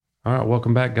All right,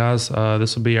 welcome back, guys.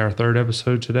 This will be our third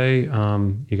episode today.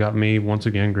 You got me once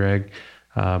again, Greg,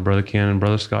 Brother Ken, and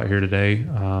Brother Scott here today.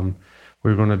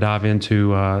 We're going to dive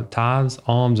into tithes,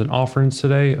 alms, and offerings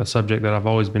today, a subject that I've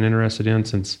always been interested in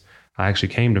since I actually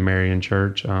came to Marian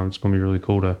Church. It's going to be really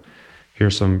cool to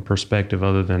hear some perspective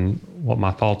other than what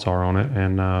my thoughts are on it,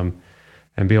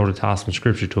 and be able to tie some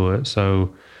scripture to it.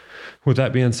 So, with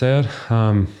that being said,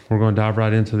 we're going to dive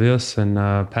right into this and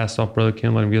pass it off Brother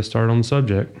Ken, let him get started on the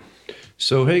subject.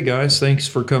 So, hey guys, thanks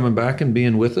for coming back and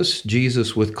being with us.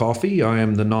 Jesus with coffee. I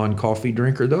am the non-coffee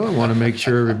drinker, though. I want to make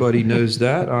sure everybody knows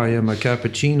that. I am a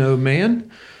cappuccino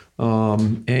man.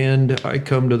 And I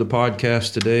come to the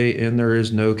podcast today and there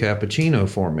is no cappuccino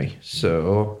for me.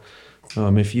 So,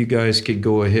 if you guys could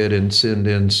go ahead and send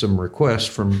in some requests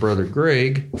from Brother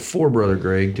Greg, for Brother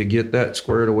Greg, to get that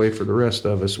squared away for the rest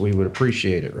of us, we would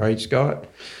appreciate it. Right, Scott?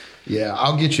 Yeah,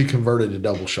 I'll get you converted to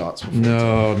double shots.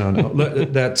 No.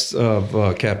 That's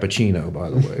cappuccino,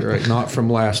 by the way, right? Not from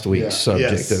last week's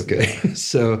subject. Yes. Okay.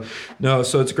 So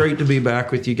it's great to be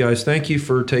back with you guys. Thank you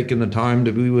for taking the time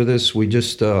to be with us. We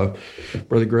just,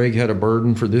 Brother Greg had a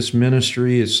burden for this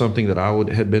ministry. It's something that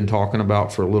had been talking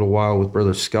about for a little while with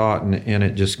Brother Scott, and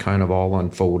it just kind of all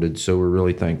unfolded. So we're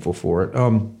really thankful for it.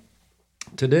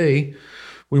 Today,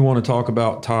 we want to talk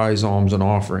about tithes, alms, and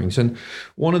offerings. And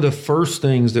one of the first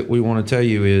things that we want to tell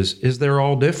you is they're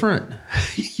all different.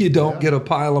 You don't get to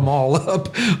pile them all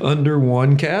up under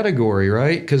one category,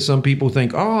 right? Because some people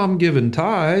think, I'm giving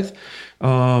tithe.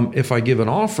 If I give an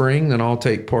offering, then I'll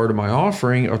take part of my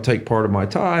offering, I'll take part of my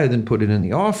tithe and put it in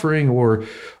the offering. Or,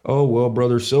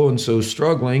 brother so-and-so's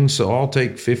struggling, so I'll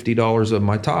take $50 of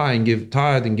my tithe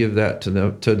and give that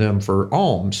to them for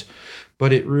alms.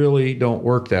 But it really don't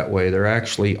work that way. They're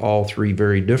actually all three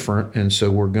very different. And so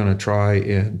we're going to try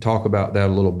and talk about that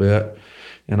a little bit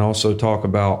and also talk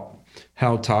about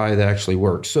how tithe actually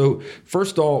works. So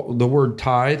first of all, the word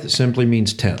tithe simply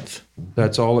means tenth.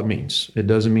 That's all it means. It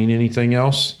doesn't mean anything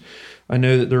else. I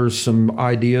know that there's some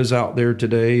ideas out there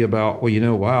today about,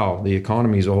 the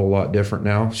economy is a whole lot different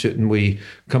now. Shouldn't we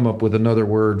come up with another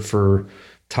word for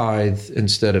tithe?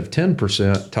 Instead of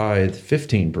 10%, tithe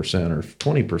 15% or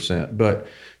 20%. But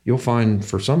you'll find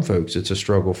for some folks, it's a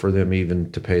struggle for them even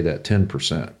to pay that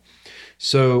 10%.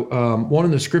 So one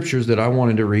of the scriptures that I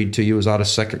wanted to read to you is out of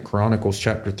 2 Chronicles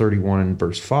chapter 31 and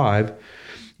verse 5.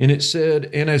 And it said,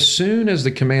 "And as soon as the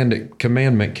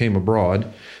commandment came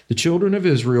abroad, the children of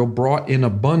Israel brought in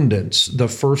abundance the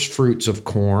first fruits of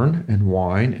corn and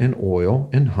wine and oil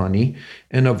and honey,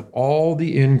 and of all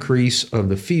the increase of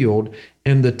the field,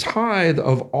 and the tithe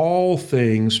of all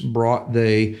things brought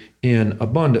they in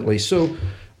abundantly." So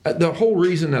the whole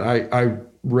reason that I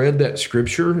read that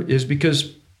scripture is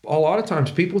because a lot of times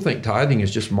people think tithing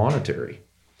is just monetary.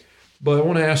 But I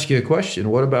want to ask you a question.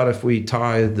 What about if we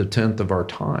tithe the 10th of our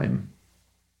time?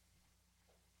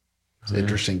 It's an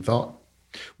interesting thought.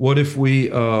 What if we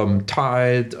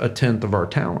tithe a 10th of our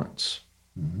talents?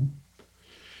 Mm-hmm.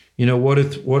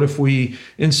 What if we,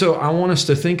 and so I want us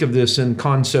to think of this in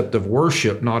concept of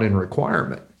worship, not in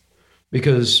requirement,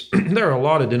 because there are a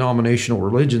lot of denominational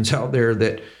religions out there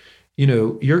that,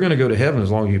 you're going to go to heaven as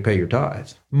long as you pay your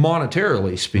tithe,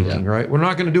 monetarily speaking, right? We're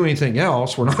not going to do anything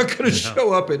else. We're not going to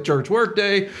show up at church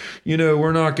workday.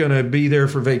 We're not going to be there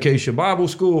for vacation Bible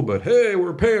school, but hey,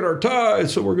 we're paying our tithe,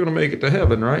 so we're going to make it to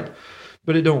heaven, right?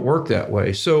 But it don't work that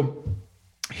way. So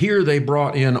here they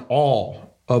brought in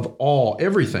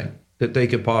everything that they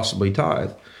could possibly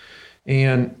tithe.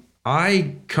 And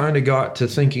I kind of got to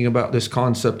thinking about this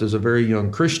concept as a very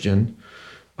young Christian.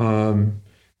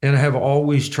 And I have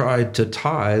always tried to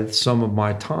tithe some of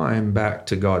my time back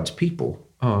to God's people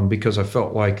because I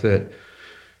felt like that.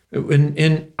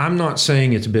 And I'm not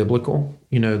saying it's biblical.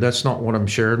 That's not what I'm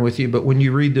sharing with you. But when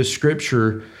you read this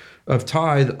scripture of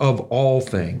tithe of all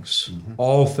things,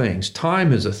 all things,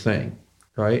 time is a thing,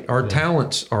 right? Our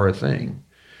talents are a thing.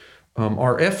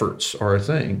 Our efforts are a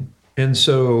thing. And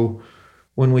so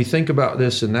when we think about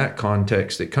this in that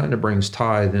context, it kind of brings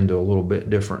tithe into a little bit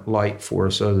different light for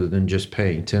us other than just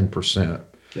paying 10%.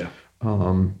 Yeah.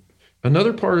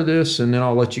 Another part of this, and then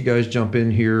I'll let you guys jump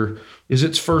in here, is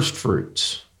it's first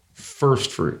fruits.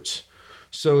 First fruits.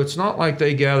 So it's not like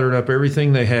they gathered up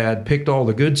everything they had, picked all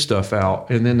the good stuff out,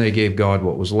 and then they gave God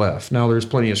what was left. Now, there's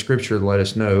plenty of scripture to let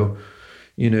us know,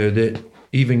 that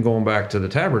even going back to the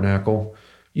tabernacle,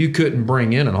 you couldn't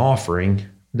bring in an offering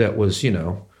that was,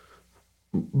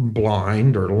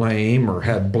 blind or lame or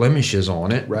had blemishes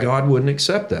on it. Right. God wouldn't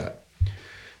accept that.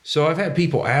 So I've had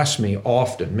people ask me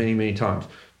often, many, many times,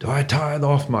 do I tithe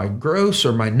off my gross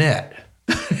or my net?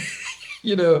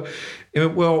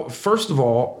 Well, first of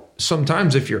all,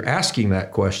 sometimes if you're asking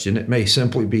that question, it may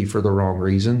simply be for the wrong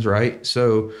reasons, right?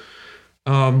 So,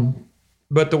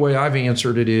 but the way I've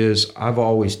answered it is I've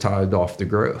always tithed off the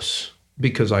gross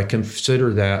because I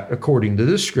consider that, according to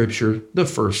this scripture, the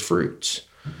first fruits.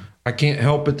 I can't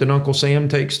help it that Uncle Sam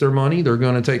takes their money. They're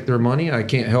going to take their money. I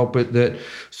can't help it that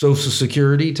Social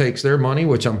Security takes their money,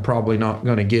 which I'm probably not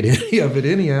going to get any of it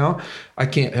anyhow. I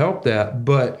can't help that.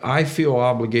 But I feel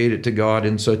obligated to God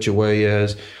in such a way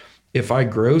as if I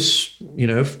gross,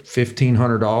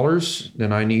 $1,500,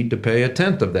 then I need to pay a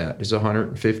tenth of that is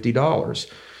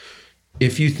 $150.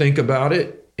 If you think about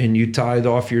it and you tithe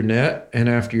off your net and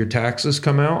after your taxes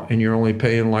come out and you're only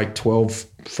paying like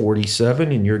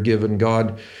 $1,247 and you're giving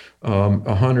God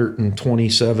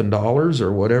 $127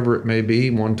 or whatever it may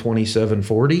be,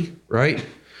 $127.40, right?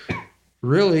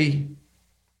 Really,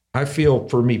 I feel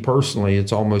for me personally,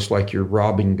 it's almost like you're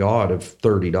robbing God of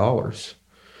 $30.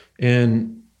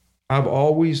 And I've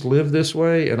always lived this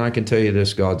way, and I can tell you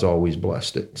this, God's always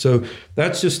blessed it. So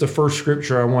that's just the first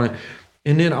scripture I want to,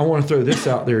 and then I want to throw this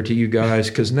out there to you guys,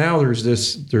 because now there's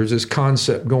this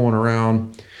concept going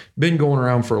around, been going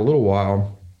around for a little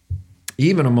while,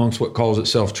 even amongst what calls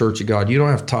itself Church of God. You don't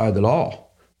have to tithe at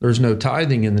all. There's no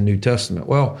tithing in the New Testament.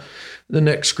 Well, the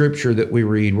next scripture that we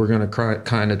read, we're going to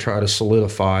kind of try to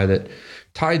solidify that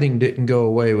tithing didn't go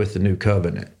away with the new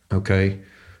covenant, okay?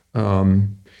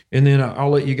 And then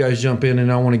I'll let you guys jump in,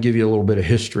 and I want to give you a little bit of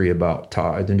history about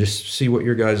tithe and just see what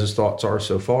your guys' thoughts are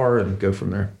so far and go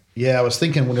from there. Yeah, I was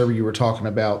thinking whenever you were talking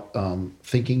about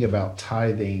thinking about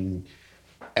tithing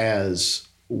as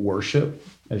worship,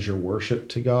 as your worship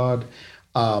to God,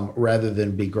 rather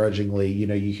than begrudgingly,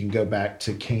 you can go back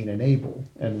to Cain and Abel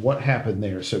and what happened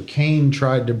there. So Cain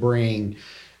tried to bring,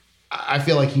 I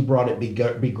feel like he brought it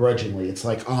begrudgingly. It's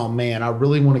like, oh man, I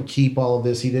really want to keep all of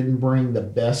this. He didn't bring the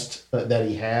best that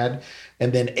he had.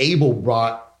 And then Abel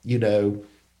brought,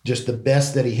 just the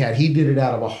best that he had. He did it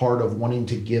out of a heart of wanting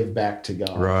to give back to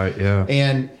God. Right, yeah.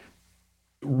 And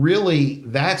really,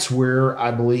 that's where I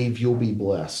believe you'll be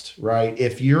blessed, right?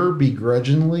 If you're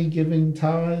begrudgingly giving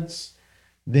tithes,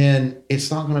 then it's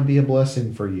not going to be a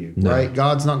blessing for you, right?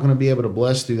 God's not going to be able to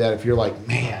bless through that if you're like,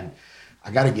 man,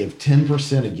 I got to give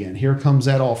 10% again. Here comes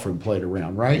that offering plate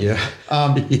around, right? Yeah.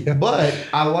 Yeah. But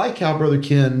I like how Brother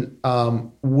Ken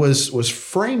was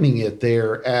framing it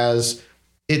there as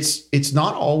it's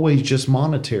not always just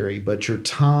monetary, but your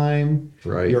time,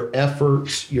 right, your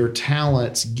efforts, your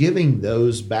talents, giving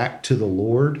those back to the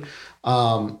Lord.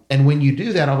 And when you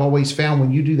do that, I've always found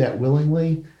when you do that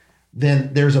willingly,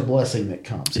 then there's a blessing that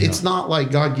comes. Yeah. It's not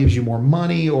like God gives you more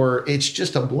money, or it's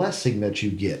just a blessing that you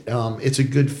get. It's a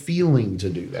good feeling to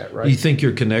do that, right? You think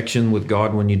your connection with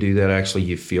God, when you do that, actually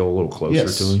you feel a little closer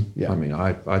to Him? Yeah. I mean,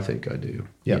 I think I do.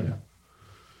 Yeah.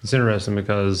 It's interesting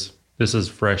because this is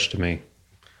fresh to me.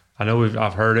 I know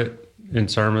I've heard it in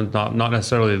sermons, not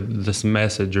necessarily this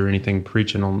message or anything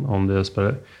preaching on this,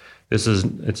 but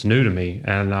it's new to me.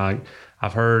 And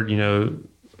I've heard,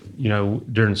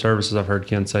 during services, I've heard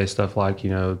Ken say stuff like,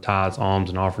 tithes,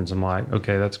 alms, and offerings. I'm like,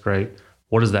 okay, that's great.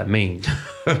 What does that mean?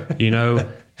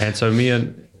 And so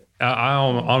I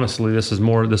honestly, this is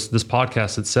more, this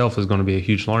podcast itself is going to be a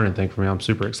huge learning thing for me. I'm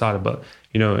super excited. But,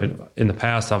 in the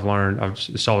past, I've learned,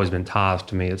 it's always been tithes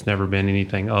to me. It's never been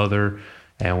anything other.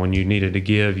 And when you needed to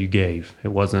give, you gave. It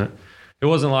wasn't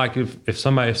like if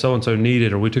so-and-so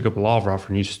needed, or we took up a law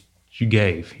offering, you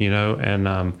gave,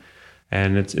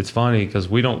 and it's funny because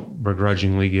we don't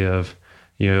begrudgingly give.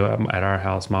 At our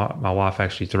house, my wife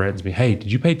actually threatens me, hey,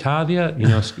 did you pay tithe yet?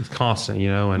 It's constant,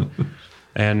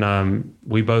 and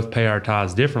we both pay our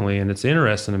tithes differently. And it's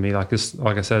interesting to me, like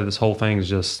I said, this whole thing is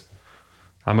just,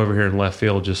 I'm over here in left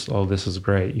field, just, oh, this is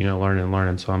great,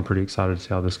 learning. So I'm pretty excited to see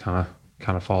how this kind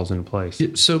of falls into place.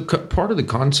 So part of the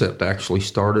concept actually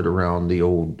started around the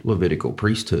old Levitical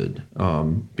priesthood,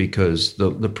 because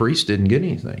the priests didn't get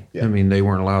anything. Yeah. I mean, they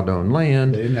weren't allowed to own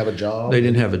land. They didn't have a job. Other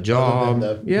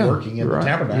than working in the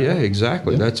tabernacle. Yeah,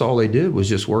 exactly. Yeah. That's all they did was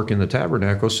just work in the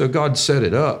tabernacle. So God set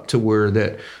it up to where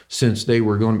that since they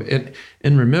were going to,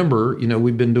 and remember,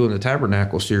 we've been doing the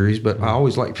tabernacle series, but I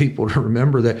always like people to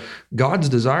remember that God's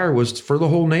desire was for the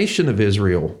whole nation of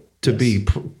Israel to be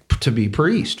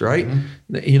priest, right?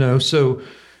 Mm-hmm. So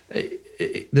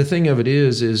the thing of it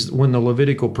is when the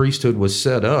Levitical priesthood was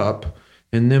set up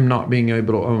and them not being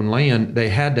able to own land, they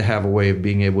had to have a way of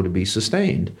being able to be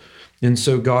sustained. And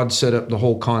so God set up the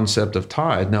whole concept of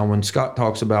tithe. Now, when Scott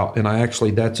talks about, and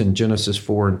that's in Genesis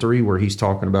 4:3, where he's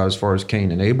talking about as far as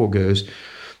Cain and Abel goes,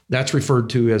 that's referred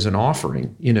to as an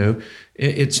offering.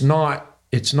 It's not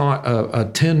a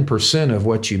 10% of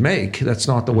what you make. That's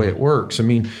not the way it works. I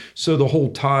mean, so the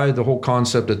whole tithe, the whole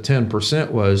concept of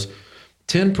 10% was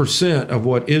 10% of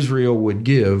what Israel would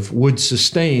give would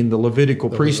sustain the Levitical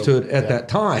priesthood at that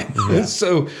time. Yeah.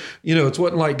 So, it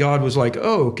wasn't like God was like,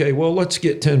 oh, okay, well, let's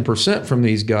get 10% from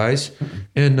these guys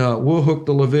and we'll hook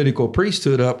the Levitical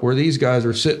priesthood up where these guys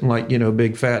are sitting like,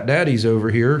 big fat daddies over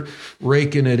here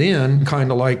raking it in,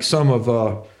 kind of like some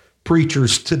of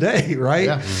preachers today, right?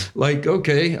 Yeah. Like,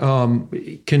 okay,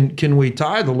 can we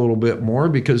tithe a little bit more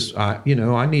because I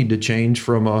need to change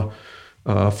from a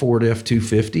Ford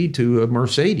F-250 to a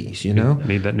Mercedes,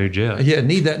 Need that new jet. Yeah,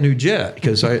 need that new jet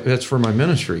because that's for my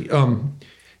ministry. And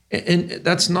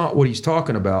that's not what he's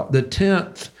talking about. The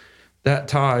 10th, that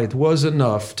tithe was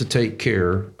enough to take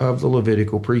care of the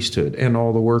Levitical priesthood and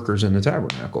all the workers in the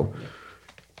tabernacle.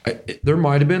 There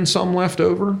might have been some left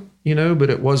over, but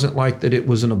it wasn't like that it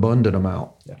was an abundant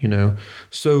amount,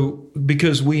 So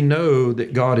because we know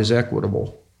that God is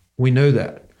equitable, we know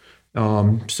that.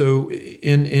 So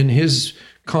in his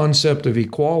concept of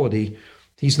equality,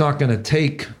 he's not going to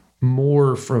take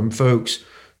more from folks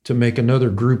to make another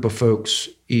group of folks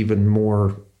even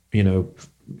more,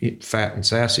 fat and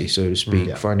sassy, so to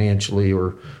speak, financially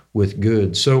or with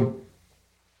goods. So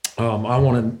I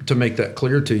wanted to make that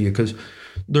clear to you because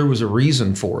there was a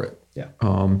reason for it. Yeah.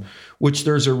 Which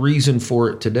there's a reason for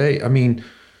it today. I mean,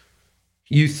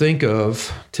 you think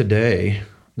of today,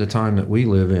 the time that we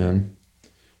live in,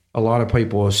 a lot of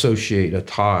people associate a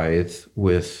tithe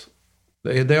with,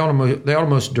 they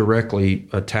almost directly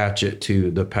attach it to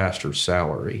the pastor's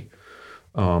salary.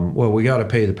 Well, we got to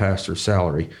pay the pastor's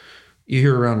salary. You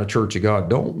hear around the Church of God,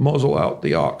 don't muzzle out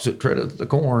the ox that treadeth the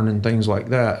corn and things like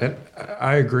that. And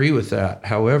I agree with that.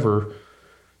 However,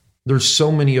 there's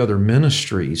so many other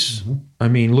ministries. Mm-hmm. I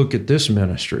mean, look at this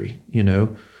ministry,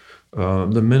 the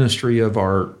ministry of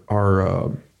our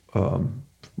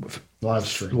live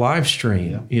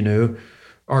stream,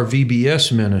 our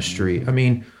VBS ministry. I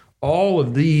mean, all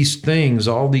of these things,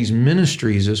 all these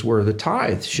ministries is where the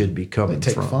tithe should be coming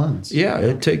from. Funds. Yeah,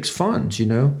 it takes funds,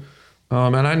 And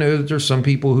I know that there's some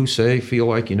people who feel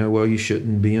like, well, you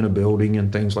shouldn't be in a building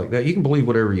and things like that. You can believe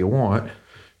whatever you want,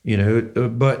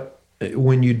 but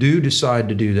when you do decide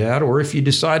to do that, or if you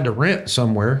decide to rent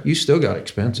somewhere, you still got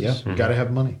expenses. Yeah, you got to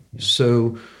have money. Yeah.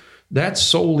 So that's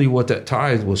solely what that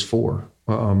tithe was for.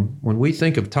 When we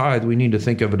think of tithe, we need to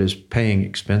think of it as paying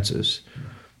expenses,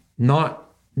 not,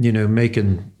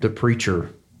 making the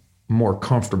preacher more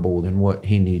comfortable than what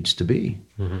he needs to be.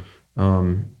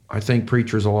 Mm-hmm. I think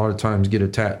preachers a lot of times get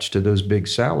attached to those big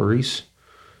salaries,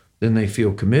 then they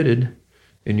feel committed,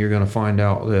 and you're going to find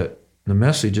out that the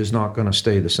message is not going to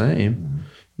stay the same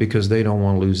because they don't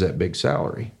want to lose that big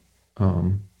salary.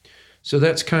 So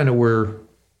that's kind of where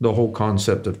the whole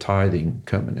concept of tithing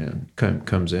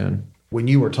comes in. When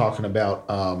you were talking about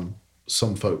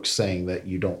some folks saying that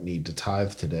you don't need to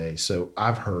tithe today, so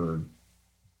I've heard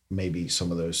maybe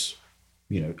some of those,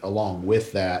 along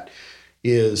with that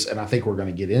is, and I think we're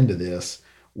going to get into this,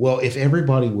 well, if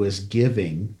everybody was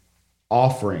giving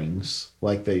offerings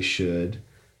like they should,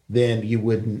 then you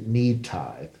wouldn't need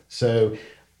tithe. So,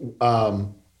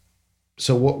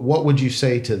 what would you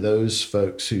say to those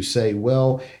folks who say,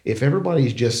 well, if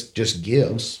everybody just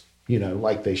gives,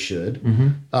 like they should,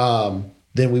 mm-hmm.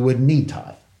 Then we wouldn't need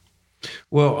tithe?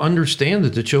 Well, understand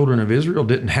that the children of Israel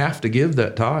didn't have to give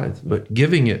that tithe, but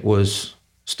giving it was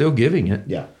still giving it.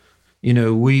 Yeah.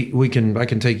 I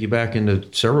can take you back into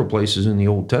several places in the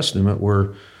Old Testament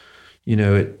where,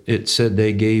 it said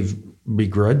they gave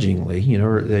begrudgingly,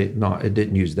 it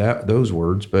didn't use those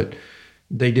words, but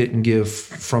they didn't give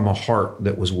from a heart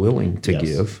that was willing to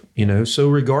give, So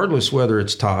regardless whether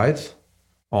it's tithe,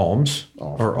 alms,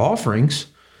 or offerings,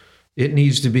 it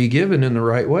needs to be given in the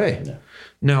right way. Yeah.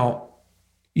 Now,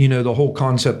 the whole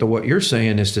concept of what you're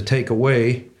saying is to take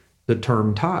away the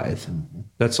term tithe. Mm-hmm.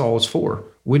 That's all it's for.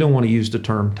 We don't want to use the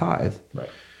term tithe. Right.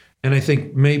 And I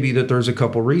think maybe that there's a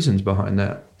couple reasons behind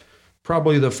that.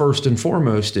 Probably the first and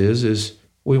foremost is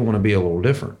we want to be a little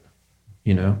different,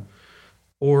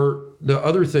 Or the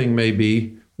other thing may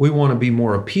be we want to be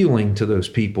more appealing to those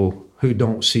people who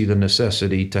don't see the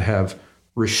necessity to have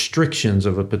restrictions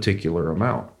of a particular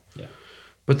amount. Yeah.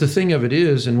 But the thing of it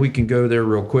is, and we can go there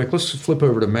real quick. Let's flip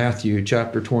over to Matthew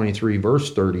chapter 23,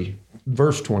 verse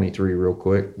 23 real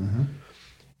quick. Mm-hmm.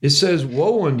 It says,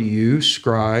 "Woe unto you,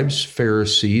 scribes,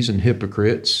 Pharisees, and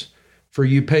hypocrites, for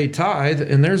you pay tithe,"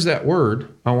 and there's that word.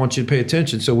 I want you to pay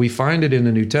attention. So we find it in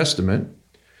the New Testament,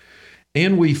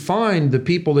 and we find the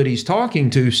people that he's talking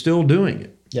to still doing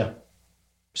it. Yeah.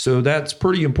 So that's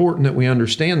pretty important that we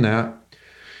understand that.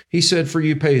 He said, "For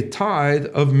you pay tithe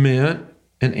of mint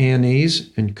and anise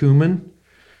and cumin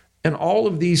And all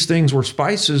of these things were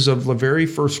spices of the very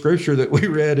first scripture that we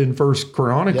read in First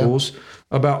Chronicles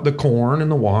about the corn and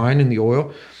the wine and the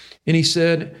oil. And he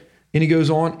said, and he goes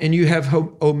on, and you have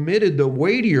omitted the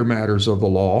weightier matters of the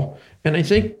law. And I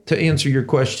think to answer your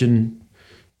question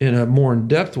in a more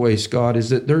in-depth way, Scott, is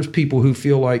that there's people who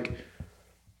feel like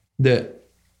that,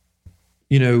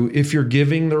 you know, if you're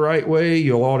giving the right way,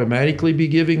 you'll automatically be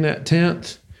giving that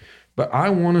tenth. But I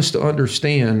want us to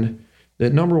understand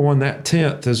that, number one, that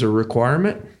tenth is a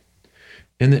requirement,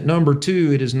 and that number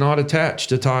two, it is not attached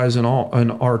to tithes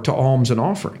or to alms and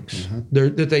offerings.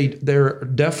 They're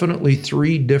definitely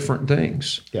three different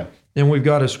things. Yeah. And we've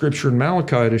got a scripture in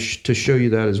Malachi to show you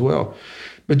that as well.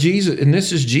 But Jesus, and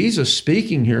this is Jesus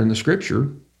speaking here in the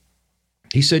scripture,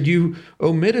 he said, you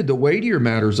omitted the weightier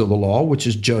matters of the law, which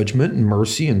is judgment and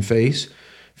mercy and faith.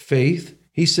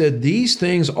 He said, these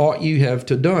things ought you have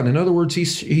to done. In other words,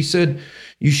 he said,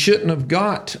 you shouldn't have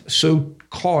got so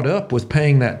caught up with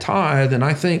paying that tithe. And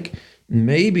I think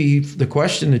maybe the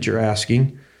question that you're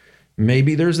asking,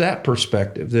 maybe there's that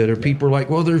perspective that people are like,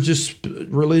 well, there's just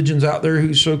religions out there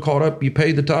who's so caught up, you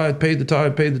pay the tithe, pay the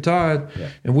tithe, pay the tithe. Yeah.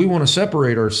 And we want to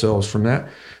separate ourselves from that.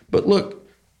 But look,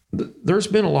 there's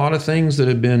been a lot of things that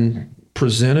have been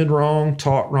presented wrong,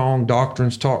 taught wrong,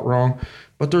 doctrines taught wrong.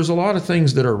 But there's a lot of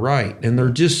things that are right, and they're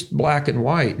just black and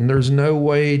white, and there's no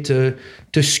way to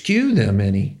skew them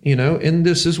any, you know, and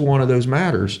this is one of those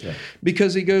matters. Yeah.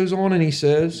 Because he goes on and he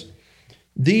says,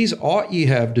 these ought ye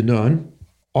have done,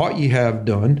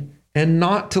 and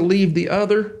not to leave the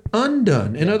other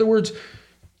undone. In other words,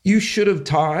 you should have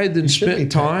tithed and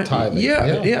spent time.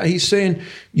 Yeah. He's saying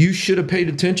you should have paid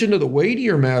attention to the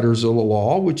weightier matters of the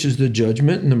law, which is the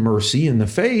judgment and the mercy and the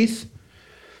faith,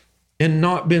 and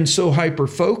not been so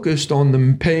hyper-focused on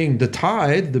them paying the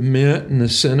tithe, the mint and the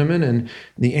cinnamon and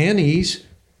the anise.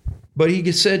 But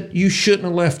he said you shouldn't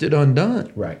have left it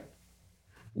undone. Right.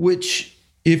 Which,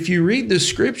 if you read the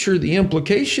scripture, the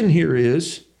implication here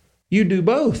is you do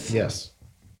both. Yes.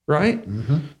 Right?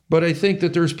 Mm-hmm. But I think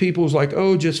that there's people who's like,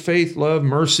 oh, just faith, love,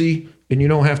 mercy, and you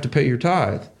don't have to pay your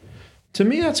tithe. To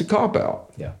me, that's a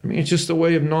cop-out. Yeah. I mean, it's just a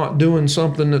way of not doing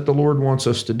something that the Lord wants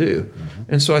us to do. Mm-hmm.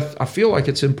 And so I feel like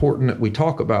it's important that we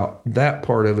talk about that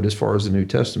part of it as far as the New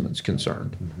Testament's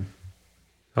concerned. Mm-hmm.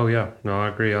 Oh, yeah. No, I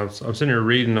agree. I'm sitting here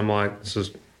reading. I'm like, this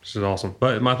is awesome.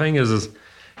 But my thing is,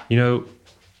 you know,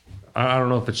 I don't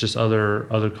know if it's just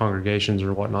other congregations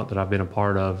or whatnot that I've been a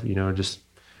part of, you know, just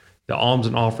the alms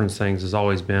and offerings things has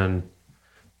always been,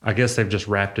 I guess they've just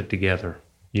wrapped it together.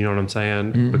 You know what I'm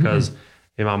saying? Mm-hmm. Because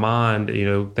in my mind, you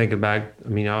know, thinking back, I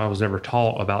mean, I was never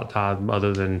taught about tithe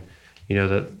other than, you know,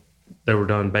 that they were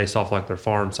done based off like their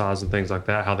farm size and things like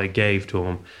that, how they gave to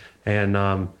them. And,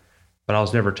 but I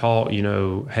was never taught, you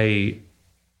know, hey,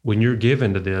 when you're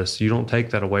given to this, you don't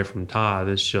take that away from tithe.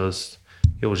 It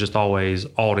was just always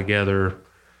all together.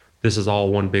 This is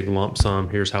all one big lump sum.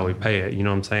 Here's how we pay it. You know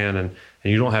what I'm saying? And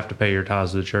you don't have to pay your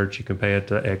tithes to the church. You can pay it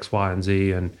to X, Y, and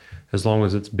Z. And as long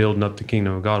as it's building up the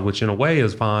kingdom of God, which in a way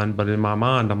is fine. But in my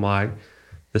mind, I'm like,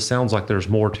 this sounds like there's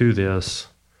more to this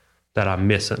that I'm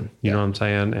missing. You know what I'm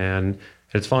saying? And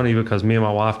it's funny because me and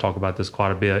my wife talk about this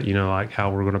quite a bit, you know, like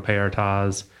how we're going to pay our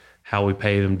tithes, how we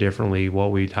pay them differently,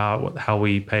 what we tithe, how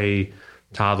we pay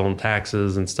tithe on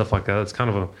taxes and stuff like that. It's kind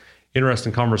of an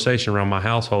interesting conversation around my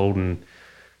household. And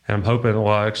I'm hoping,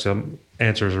 well, actually,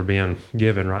 answers are being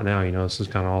given right now. You know, this is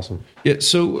kind of awesome. Yeah.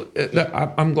 So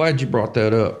I'm glad you brought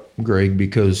that up, Greg,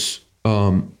 because,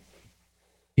 you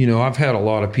know, I've had a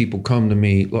lot of people come to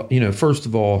me, you know, first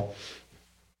of all,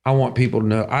 I want people to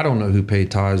know, I don't know who paid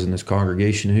tithes in this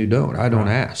congregation and who don't. I don't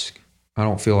ask. I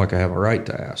don't feel like I have a right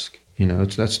to ask. You know,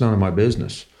 that's none of my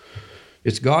business.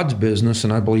 It's God's business,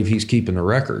 and I believe he's keeping the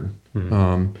record.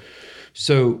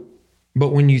 Mm-hmm.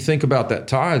 But when you think about that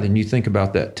tithe and you think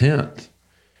about that tenth,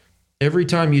 every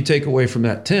time you take away from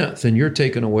that tenth, then you're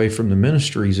taking away from the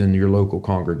ministries in your local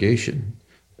congregation.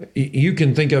 You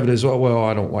can think of it as, well,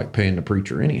 I don't like paying the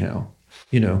preacher anyhow.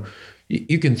 You know,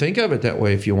 you can think of it that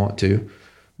way if you want to.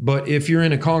 But if you're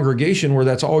in a congregation where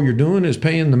that's all you're doing is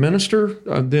paying the minister,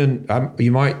 then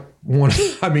you might want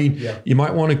to, you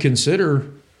might want to consider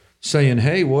saying,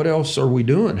 hey, what else are we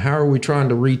doing? How are we trying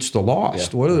to reach the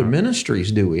lost? Yeah. What other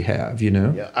ministries do we have, you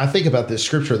know? Yeah, I think about this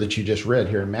scripture that you just read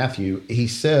here in Matthew. He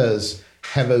says,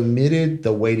 have omitted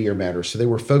the weightier matters. So they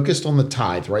were focused on the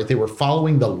tithe, right? They were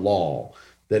following the law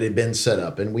that had been set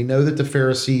up. And we know that the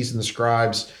Pharisees and the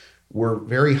scribes were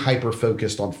very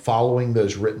hyper-focused on following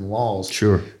those written laws.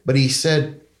 Sure. But he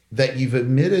said that you've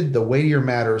omitted the weightier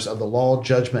matters of the law,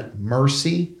 judgment,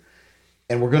 mercy,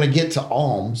 and we're going to get to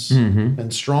alms. Mm-hmm.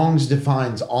 And Strong's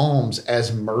defines alms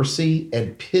as mercy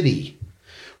and pity,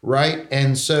 right?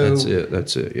 And so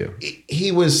That's it. Yeah.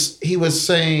 he was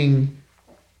saying,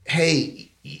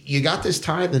 hey, you got this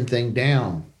tithing thing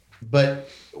down, but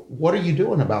what are you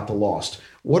doing about the lost?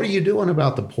 What are you doing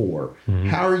about the poor?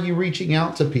 How are you reaching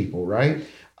out to people, right?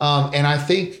 And I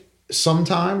think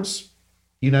sometimes,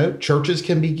 churches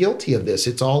can be guilty of this.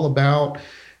 It's all about,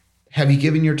 have you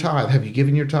given your tithe? Have you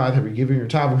given your tithe? Have you given your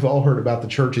tithe? We've all heard about the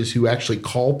churches who actually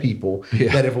call people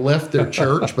that have left their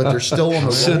church, but they're still on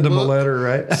the Send them book. a letter,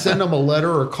 right? Send them a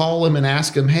letter or call them and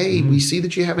ask them, hey, we see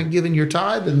that you haven't given your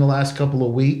tithe in the last couple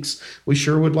of weeks. We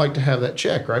sure would like to have that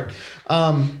check, right?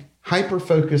 Hyper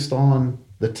focused on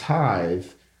the tithe,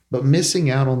 but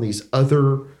missing out on these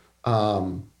other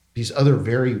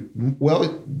very,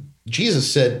 well,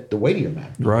 Jesus said the weightier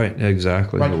matter. Right,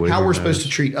 exactly. Right? How we're supposed to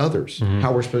treat others,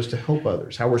 how we're supposed to help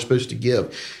others, how we're supposed to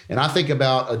give. And I think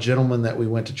about a gentleman that we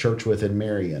went to church with in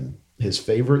Marion. His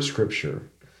favorite scripture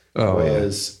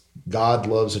was, God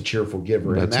loves a cheerful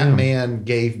giver. That's and that him. man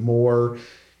gave more.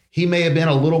 He may have been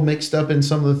a little mixed up in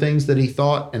some of the things that he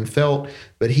thought and felt,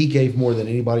 but he gave more than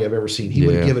anybody I've ever seen. He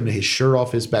would have given his shirt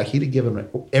off his back. He'd have given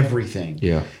everything.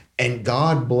 Yeah. And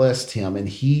God blessed him, and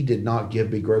he did not give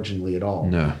begrudgingly at all.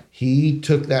 No. He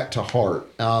took that to heart.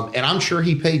 And I'm sure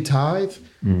he paid tithe,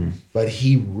 but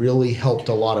he really helped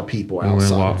a lot of people It went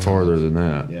outside. a lot farther than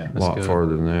that. Yeah, a lot good.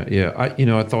 farther than that. Yeah.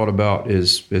 I thought about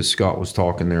as Scott was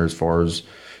talking there, as far as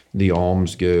the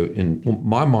alms go, in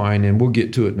my mind, and we'll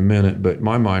get to it in a minute, but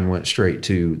my mind went straight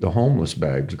to the homeless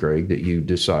bags, Greg, that you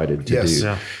decided to Yes. do.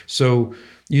 Yeah. So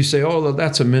you say, oh,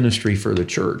 that's a ministry for the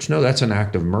church. No, that's an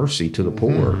act of mercy to the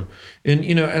poor. And,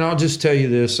 and I'll just tell you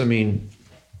this. I mean,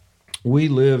 we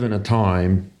live in a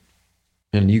time,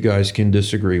 and you guys can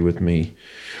disagree with me.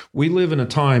 We live in a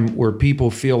time where people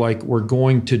feel like we're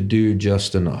going to do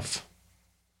just enough.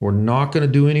 We're not going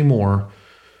to do any more.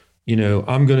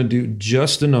 I'm going to do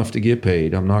just enough to get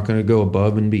paid. I'm not going to go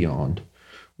above and beyond.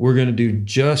 We're going to do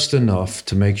just enough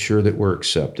to make sure that we're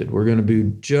accepted. We're going to do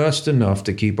just enough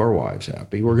to keep our wives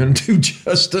happy. We're going to do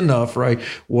just enough, right?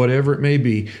 Whatever it may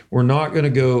be. We're not going to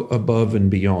go above and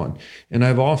beyond. And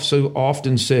I've also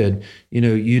often said,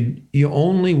 you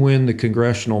only win the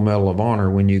Congressional Medal of Honor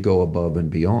when you go above and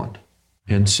beyond.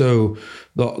 And so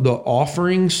the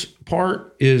offerings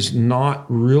part is not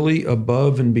really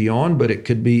above and beyond, but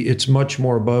it's much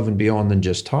more above and beyond than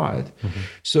just tithe.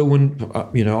 So when,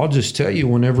 I'll just tell you,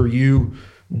 whenever you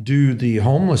do the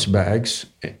homeless bags,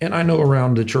 and I know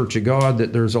around the Church of God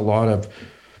that there's a lot of,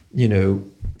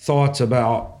 thoughts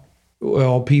about,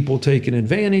 well, people taking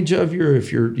advantage of you,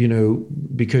 if you're,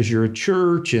 because you're a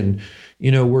church and,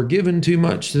 we're giving too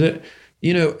much to that.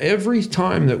 Every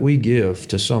time that we give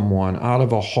to someone out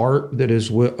of a heart that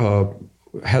is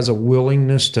has a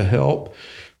willingness to help,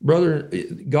 brother,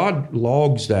 God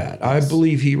logs that. I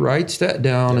believe he writes that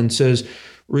down and says,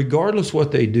 regardless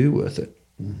what they do with it,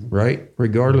 right?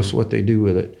 Regardless what they do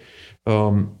with it.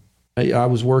 I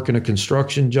was working a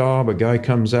construction job. A guy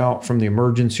comes out from the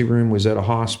emergency room, was at a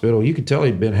hospital. You could tell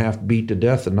he'd been half beat to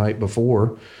death the night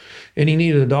before. And he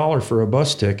needed $1 for a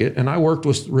bus ticket. And I worked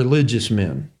with religious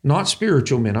men, not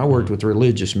spiritual men. I worked with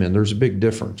religious men. There's a big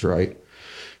difference, right?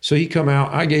 So he come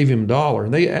out, I gave him $1.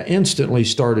 And they instantly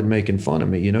started making fun of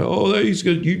me. You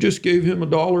just gave him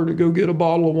 $1 to go get a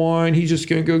bottle of wine. He's just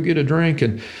going to go get a drink.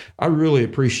 And I really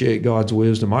appreciate God's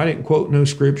wisdom. I didn't quote no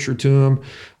scripture to him.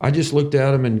 I just looked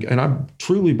at him, and I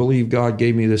truly believe God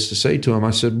gave me this to say to him.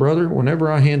 I said, brother,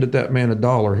 whenever I handed that man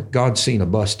 $1, God's seen a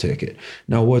bus ticket.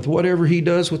 Now, with whatever he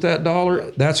does with that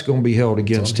 $1, that's going to be held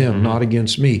against him, not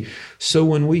against me. So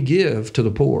when we give to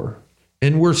the poor,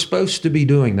 and we're supposed to be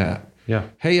doing that. Yeah.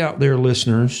 Hey, out there,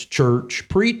 listeners, church,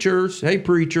 preachers, hey,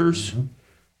 preachers,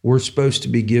 we're supposed to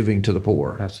be giving to the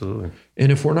poor. Absolutely.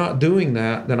 And if we're not doing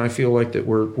that, then I feel like that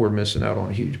we're missing out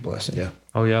on a huge blessing. Yeah.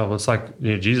 Oh yeah. Well, it's like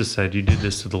Jesus said, you did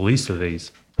this to the least of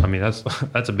these. I mean,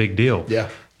 that's a big deal. Yeah.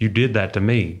 You did that to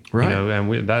me. Right.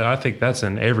 And I think that's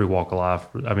in every walk of life.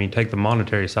 I mean, take the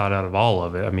monetary side out of all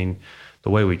of it. I mean, the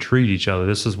way we treat each other.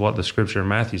 This is what the scripture in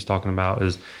Matthew's talking about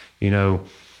is,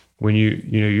 when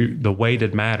the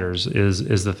weighted matters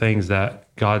is the things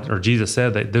that God or Jesus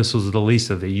said that this was the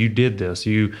least of it. You did this.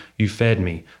 You fed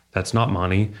me. That's not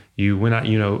money. You went out.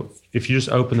 If you just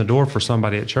open the door for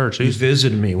somebody at church, You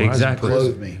visited me. When exactly. I was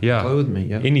in Clothed me. Yeah, Clothed me,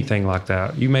 yeah. Anything like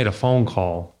that. You made a phone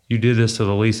call. You did this to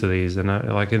the least of these, and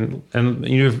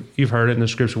you've heard it in the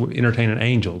scripture. Entertaining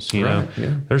angels. Right,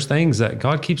 yeah. There's things that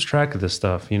God keeps track of this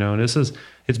stuff. And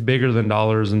it's bigger than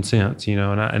dollars and cents.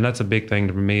 And that's a big thing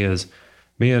to me is.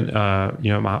 Me and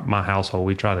my household,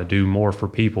 we try to do more for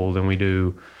people than we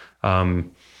do,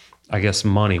 I guess,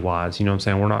 money wise. You know what I'm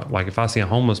saying? We're not like, if I see a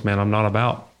homeless man, I'm not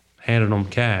about handing them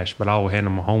cash, but I will hand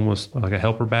them a homeless, like a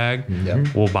helper bag.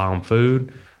 Yep. We'll buy them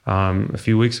food. A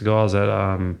few weeks ago, I was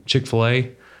at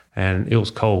Chick-fil-A, and it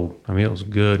was cold. I mean, it was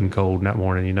good and cold that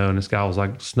morning, you know, and this guy was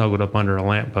like snuggled up under a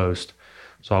lamppost.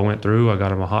 So I went through, I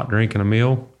got him a hot drink and a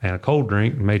meal and a cold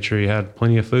drink and made sure he had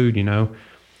plenty of food, you know.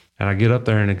 And I get up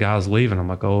there and the guy's leaving. I'm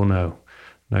like, oh no,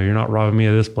 you're not robbing me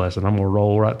of this blessing. I'm going to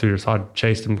roll right through this. So I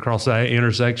chased him across that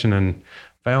intersection and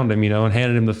found him, you know, and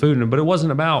handed him the food. But it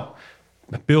wasn't about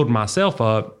building myself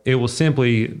up. It was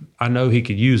simply, I know he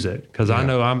could use it because I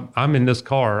know I'm in this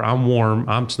car. I'm warm.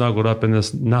 I'm snuggled up in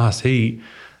this nice heat.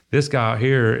 This guy out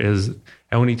here is,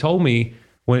 and when he told me,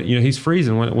 when, you know, he's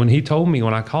freezing. When he told me,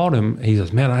 when I called him, he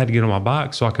says, man, I had to get on my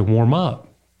bike so I could warm up.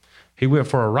 He went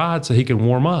for a ride so he could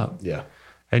warm up. Yeah.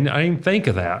 And I didn't even think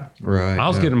of that. Right. I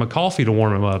was getting him a coffee to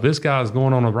warm him up. This guy's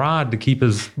going on a ride to keep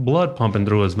his blood pumping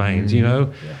through his veins, you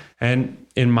know? Yeah. And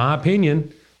in my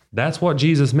opinion, that's what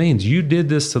Jesus means. You did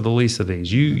this to the least of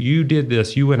these. You did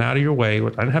this. You went out of your way. I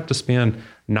didn't have to spend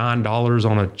 $9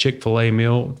 on a Chick-fil-A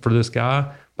meal for this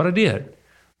guy, but I did.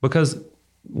 Because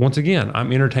once again,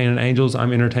 I'm entertaining angels.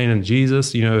 I'm entertaining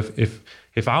Jesus. You know,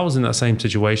 if I was in that same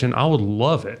situation, I would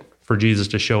love it for Jesus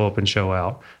to show up and show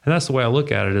out. And that's the way I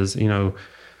look at it is, you know,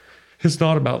 it's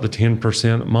not about the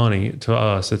 10% money to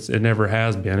us. It never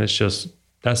has been. It's just,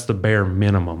 that's the bare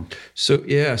minimum. So,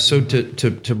 yeah. So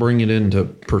to bring it into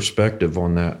perspective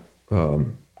on that,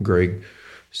 Greg,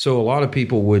 so a lot of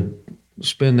people would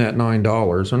spend that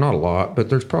 $9, or not a lot, but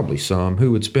there's probably some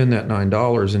who would spend that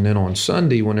 $9, and then on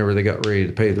Sunday, whenever they got ready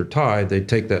to pay their tithe, they'd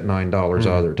take that $9 out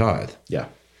of their tithe. Yeah.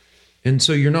 And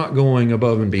so you're not going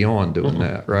above and beyond doing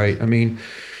that, right? I mean,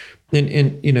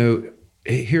 and you know,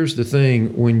 here's the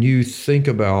thing: when you think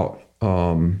about,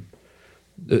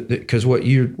 because what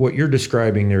you're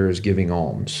describing there is giving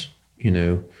alms. You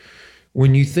know,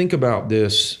 when you think about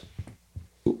this,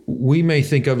 we may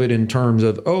think of it in terms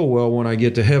of, oh, well, when I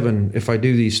get to heaven, if I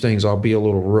do these things, I'll be a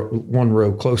little one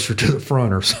row closer to the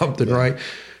front or something, right?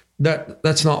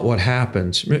 That's not what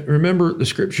happens. Remember, the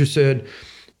scripture said,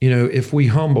 you know, if we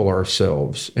humble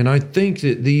ourselves, and I think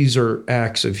that these are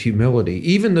acts of humility.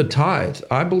 Even the tithe,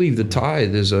 I believe the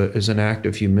tithe is an act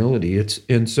of humility.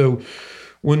 And so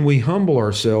when we humble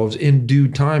ourselves, in due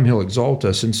time, He'll exalt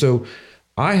us. And so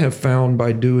I have found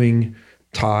by doing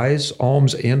tithes,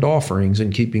 alms, and offerings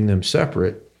and keeping them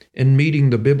separate and meeting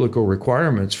the biblical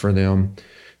requirements for them,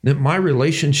 that my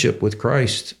relationship with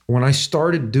Christ, when I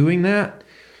started doing that,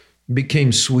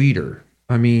 became sweeter.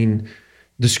 I mean,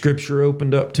 the scripture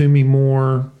opened up to me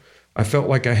more. I felt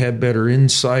like I had better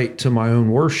insight to my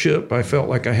own worship. I felt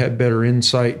like I had better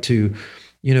insight to,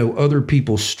 you know, other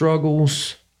people's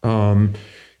struggles.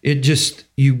 It just,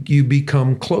 you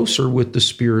become closer with the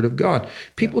Spirit of God.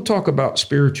 People talk about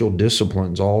spiritual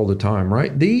disciplines all the time,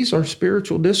 right? These are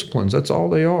spiritual disciplines. That's all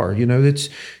they are. You know,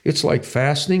 it's like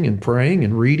fasting and praying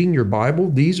and reading your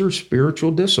Bible. These are spiritual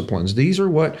disciplines. These are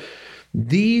what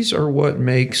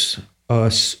makes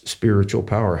us spiritual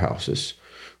powerhouses.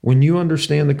 When you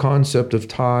understand the concept of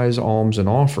tithes, alms, and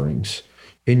offerings,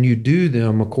 and you do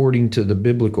them according to the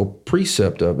biblical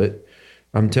precept of it,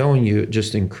 I'm telling you, it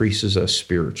just increases us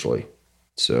spiritually.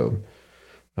 So,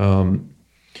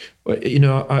 you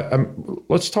know,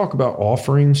 let's talk about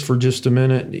offerings for just a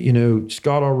minute. You know,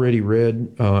 Scott already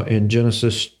read in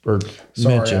Genesis, or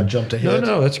Sorry, mentioned. I jumped ahead.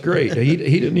 No, that's great. He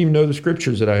didn't even know the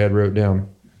scriptures that I had wrote down.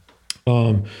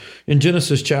 In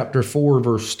Genesis chapter 4,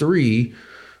 verse 3,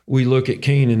 we look at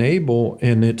Cain and Abel,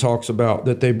 and it talks about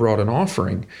that they brought an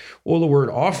offering. Well, the word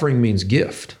offering means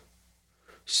gift.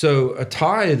 So a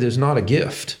tithe is not a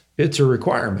gift. It's a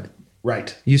requirement.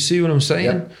 Right. You see what I'm saying?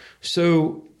 Yep.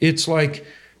 So it's like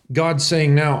God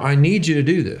saying, now I need you to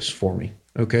do this for me.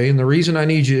 Okay. And the reason I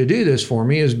need you to do this for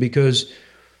me is because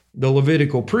the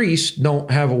Levitical priests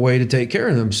don't have a way to take care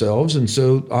of themselves. And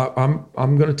so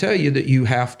I'm going to tell you that you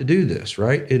have to do this,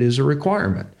 right? It is a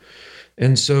requirement.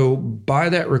 And so by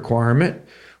that requirement,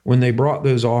 when they brought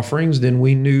those offerings, then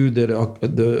we knew that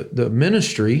the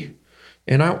ministry,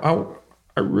 and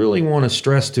I really want to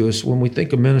stress to us when we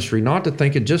think of ministry, not to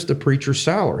think of just the preacher's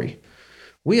salary.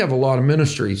 We have a lot of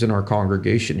ministries in our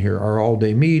congregation here, our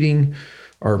all-day meeting,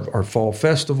 our fall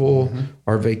festival,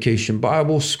 our vacation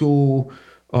Bible school,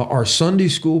 our Sunday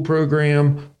school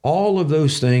program. All of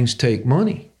those things take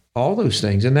money, all those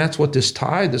things. And that's what this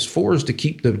tithe is for, is to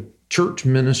keep the church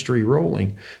ministry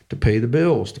rolling, to pay the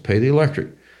bills, to pay the electric.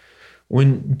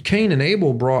 When Cain and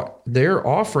Abel brought their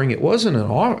offering, it wasn't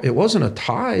a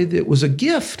tithe, it was a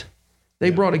gift.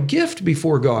 They brought a gift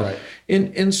before God.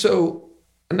 Right. And so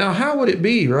now how would it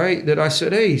be, right, that I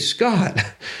said, hey, Scott,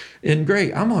 And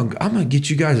Greg, I'm gonna get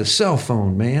you guys a cell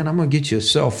phone, man. I'm gonna get you a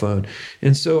cell phone.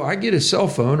 And so I get a cell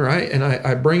phone, right? And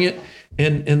I bring it,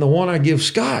 and the one I give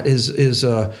Scott is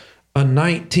a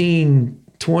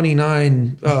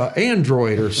 1929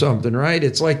 Android or something, right?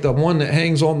 It's like the one that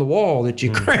hangs on the wall that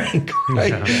you crank,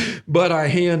 right? Yeah. But I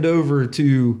hand over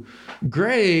to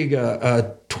Greg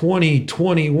a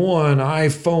 2021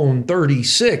 iPhone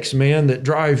 36, man, that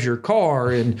drives your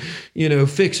car and,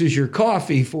 fixes your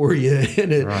coffee for you,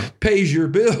 and it pays your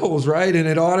bills, right? And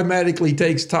it automatically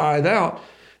takes tithe out.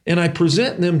 And I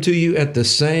present them to you at the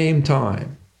same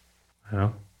time.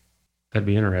 Well, that'd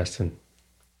be interesting.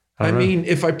 I mean,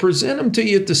 if I present them to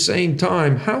you at the same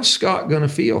time, how's Scott going to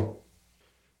feel?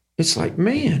 It's like,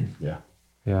 man,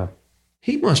 Yeah.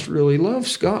 he must really love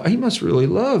Scott. He must really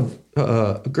love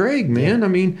Greg, man. Yeah. I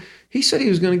mean, he said he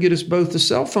was going to get us both a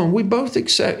cell phone. We both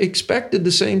expected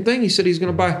the same thing. He said he's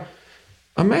going to buy.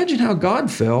 Imagine how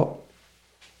God felt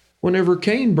whenever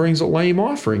Cain brings a lame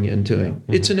offering into him.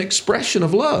 Mm-hmm. It's an expression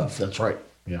of love. That's right.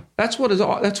 Yeah. That's what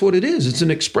it is. It's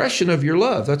an expression of your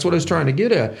love. That's what I was trying to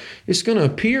get at. It's going to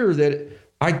appear that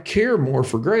I care more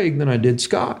for Greg than I did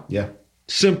Scott. Yeah.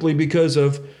 Simply because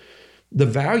of the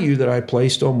value that I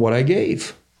placed on what I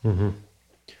gave. Mm-hmm.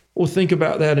 Well, think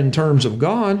about that in terms of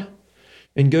God.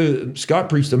 And Scott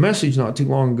preached a message not too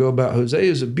long ago about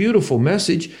Hosea. It's a beautiful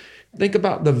message. Think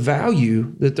about the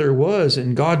value that there was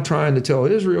in God trying to tell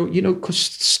Israel,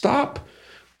 stop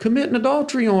committing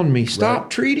adultery on me. Stop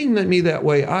treating me that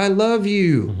way. I love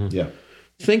you. Mm-hmm. Yeah.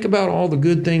 Think about all the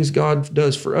good things God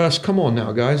does for us. Come on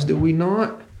now, guys. Do we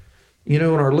not, and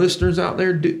our listeners out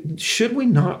there, should we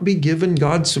not be giving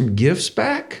God some gifts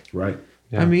back? Right.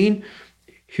 Yeah. I mean,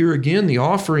 here again, the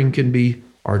offering can be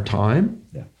our time,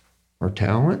 our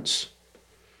talents,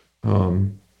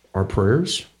 our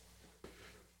prayers,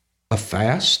 a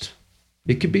fast.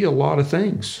 It could be a lot of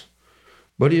things,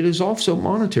 but it is also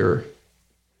monetary.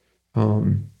 I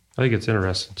think it's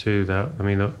interesting too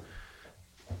that,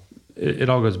 it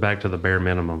all goes back to the bare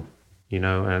minimum, and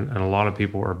a lot of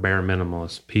people are bare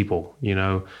minimalist people,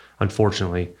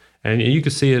 unfortunately. And you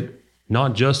can see it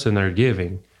not just in their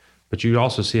giving, but you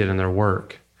also see it in their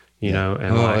work, and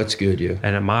that's good. Yeah.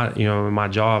 And at my, in my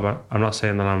job, I'm not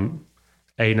saying that I'm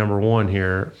number one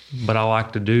here, but I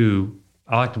like to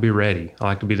be ready. I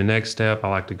like to be the next step. I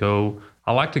like to go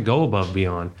above and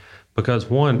beyond, because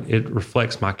one, it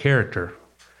reflects my character.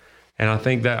 And I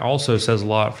think that also says a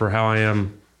lot for how I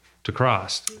am to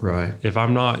Christ. Right. If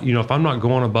I'm not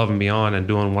going above and beyond and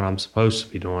doing what I'm supposed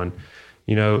to be doing,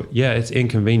 it's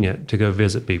inconvenient to go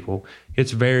visit people.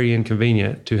 It's very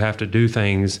inconvenient to have to do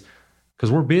things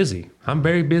because we're busy. I'm a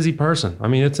very busy person.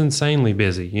 It's insanely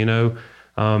busy,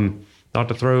 not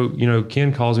to throw,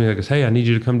 Ken calls me and goes, hey, I need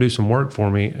you to come do some work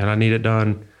for me, and I need it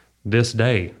done this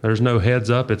day. There's no heads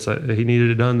up. He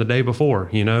needed it done the day before,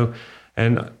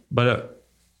 but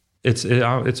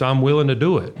I'm willing to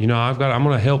do it. I'm going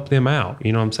to help them out.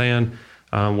 You know what I'm saying?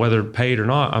 Whether paid or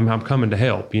not, I'm coming to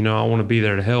help. I want to be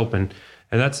there to help. And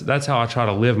that's how I try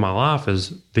to live my life,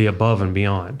 is the above and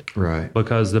beyond. Right.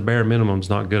 Because the bare minimum is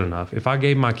not good enough. If I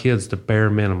gave my kids the bare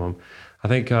minimum, I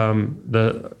think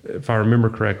if I remember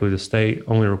correctly, the state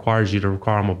only requires you to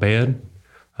require them a bed,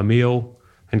 a meal,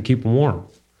 and keep them warm.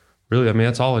 Really,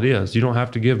 that's all it is. You don't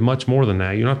have to give much more than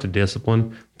that. You don't have to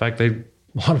discipline. In fact, a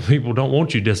lot of people don't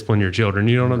want you to discipline your children.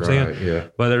 You know what I'm saying? Yeah.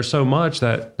 But there's so much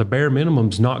that the bare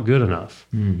minimum's not good enough.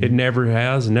 Mm-hmm. It never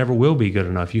has and never will be good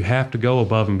enough. You have to go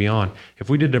above and beyond. If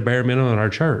we did the bare minimum in our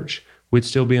church, we'd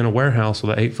still be in a warehouse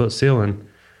with an 8-foot ceiling,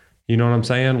 you know what I'm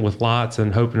saying, with lights,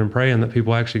 and hoping and praying that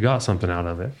people actually got something out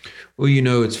of it. Well,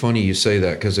 it's funny you say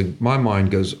that, because my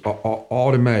mind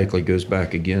automatically goes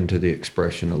back again to the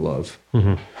expression of love.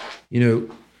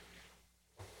 Mm-hmm.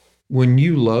 When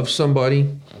you love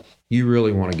somebody, you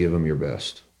really want to give them your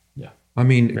best. Yeah.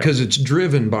 Because it's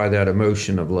driven by that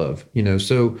emotion of love,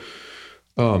 So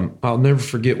I'll never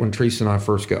forget when Teresa and I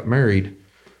first got married,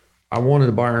 I wanted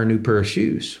to buy her a new pair of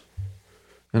shoes.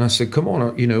 And I said, come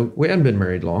on, we hadn't been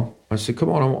married long. I said, come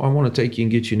on, I want to take you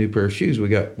and get you a new pair of shoes. We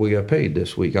got paid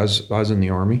this week. I was in the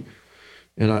Army.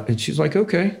 And she's like,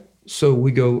 okay. So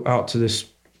we go out to this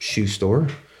shoe store,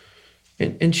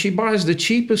 and she buys the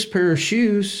cheapest pair of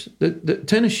shoes, the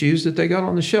tennis shoes that they got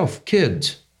on the shelf,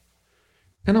 kids.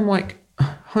 And I'm like,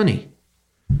 honey,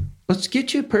 let's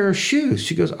get you a pair of shoes.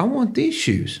 She goes, I want these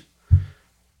shoes.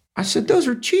 I said, those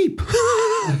are cheap.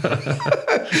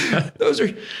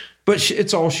 But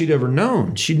it's all she'd ever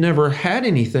known. She'd never had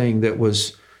anything that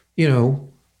was,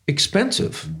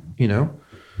 expensive,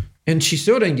 And she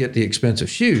still didn't get the expensive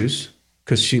shoes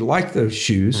because she liked those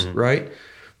shoes, right?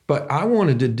 but I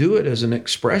wanted to do it as an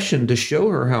expression to show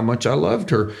her how much I loved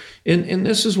her. And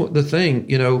this is what the thing,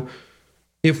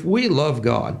 if we love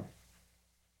God,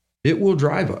 it will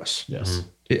drive us. Yes.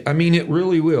 It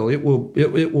really will. It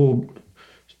will.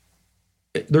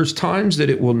 There's times that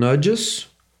it will nudge us,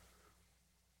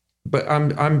 but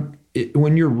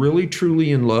when you're really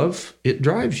truly in love, it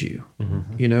drives you.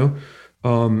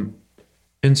 And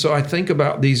so I think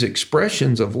about these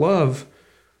expressions of love.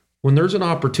 When there's an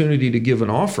opportunity to give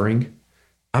an offering,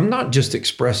 I'm not just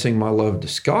expressing my love to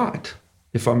Scott.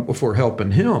 If we're helping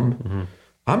him,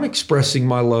 I'm expressing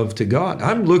my love to God.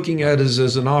 I'm looking at it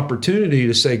as an opportunity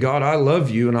to say, God, I love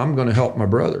you, and I'm going to help my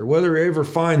brother. Whether he ever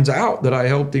finds out that I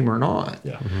helped him or not,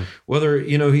 whether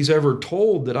he's ever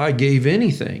told that I gave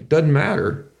anything, doesn't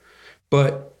matter.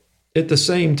 But at the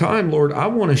same time, Lord, I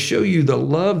want to show you the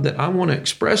love that I want to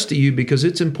express to you, because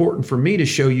it's important for me to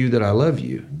show you that I love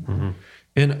you.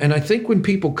 And I think when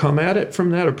people come at it from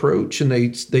that approach and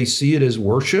they see it as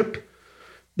worship,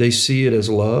 they see it as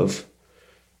love,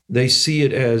 they see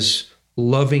it as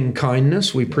loving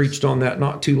kindness. We preached on that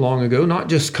not too long ago, not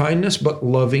just kindness, but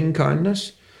loving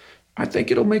kindness. I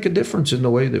think it'll make a difference in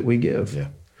the way that we give. Yeah.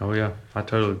 Oh yeah, I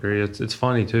totally agree. It's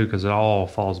funny too, because it all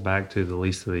falls back to the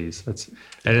least of these.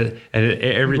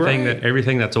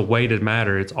 Everything that's a weighted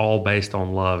matter. It's all based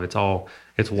on love. It's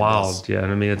wild. Yes. Yeah,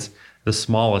 and it's the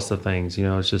smallest of things.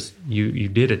 It's just you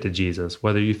did it to Jesus,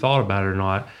 whether you thought about it or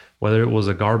not. Whether it was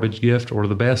a garbage gift or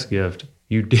the best gift,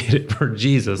 you did it for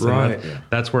Jesus. Right. And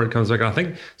that's where it comes back. I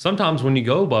think sometimes when you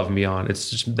go above and beyond,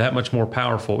 it's just that much more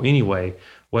powerful anyway.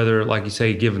 Whether, like you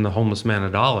say, giving the homeless man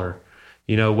 $1.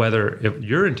 Whether if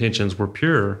your intentions were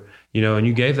pure, and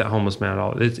you gave that homeless man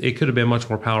 $1, it could have been much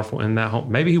more powerful in that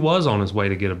home. Maybe he was on his way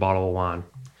to get a bottle of wine.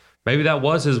 Maybe that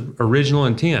was his original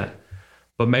intent,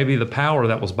 but maybe the power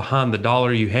that was behind the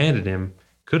 $1 you handed him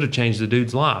could have changed the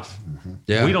dude's life.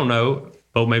 Yeah. We don't know,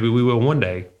 but maybe we will one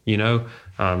day,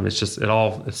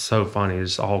 it's so funny. It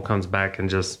just all comes back and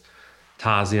just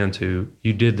ties into,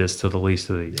 you did this to the least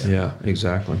of these. Yeah,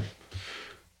 exactly.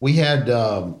 We had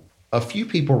a few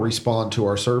people respond to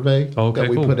our survey that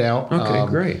we put out. Okay,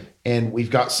 great. And we've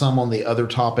got some on the other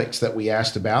topics that we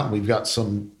asked about, and we've got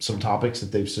some topics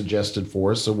that they've suggested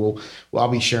for us. So I'll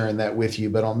be sharing that with you.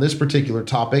 But on this particular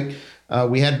topic,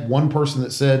 we had one person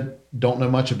that said don't know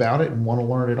much about it and want to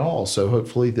learn it all. So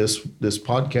hopefully this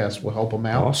podcast will help them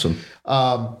out. Awesome.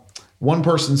 One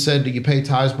person said, do you pay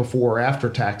tithes before or after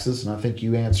taxes? And I think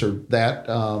you answered that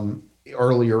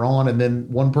earlier on. And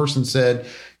then one person said,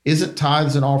 isn't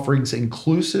tithes and offerings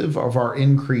inclusive of our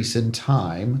increase in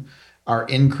time, our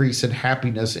increase in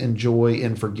happiness and joy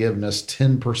and forgiveness,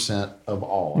 10% of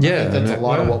all? And I think that's a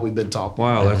lot of what we've been talking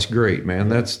about. Wow, that's great, man.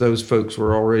 Those folks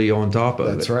were already on top of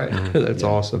it. That's right. That's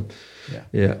awesome.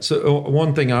 Yeah. So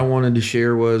one thing I wanted to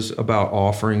share was about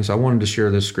offerings. I wanted to share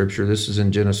this scripture. This is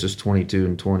in Genesis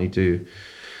 22:22.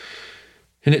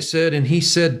 And it said, and he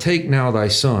said, take now thy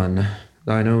son,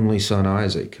 thine only son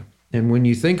Isaac. And when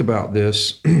you think about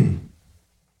this, you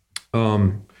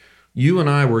and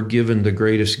I were given the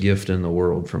greatest gift in the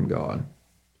world from God.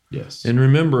 Yes. And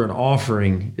remember, an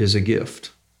offering is a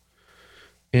gift.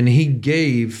 And he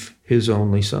gave his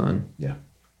only son. Yeah.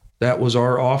 That was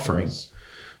our offering. Yes.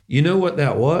 You know what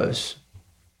that was?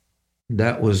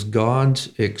 That was God's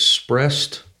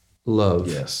expressed love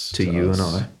to you us. and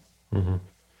I. Mm-hmm.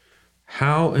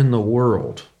 How in the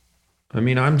world?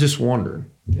 I'm just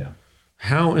wondering. Yeah.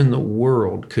 How in the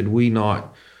world could we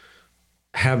not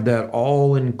have that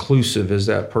all-inclusive, as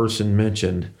that person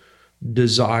mentioned,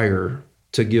 desire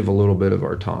to give a little bit of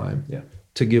our time,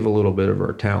 to give a little bit of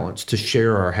our talents, to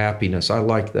share our happiness? I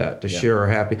like that, to share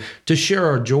our to share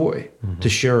our joy, to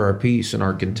share our peace and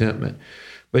our contentment.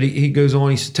 But he goes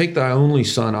on, he says, take thy only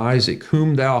son, Isaac,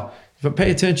 whom thou, if I pay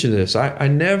attention to this, I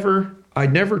never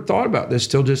thought about this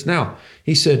till just now.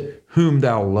 He said, whom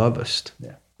thou lovest.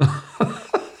 Yeah.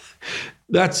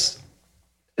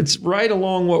 It's right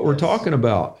along what we're talking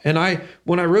about. And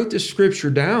when I wrote this scripture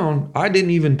down, I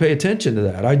didn't even pay attention to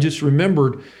that. I just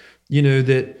remembered,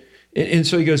 that, and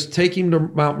so he goes, take him to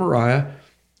Mount Moriah,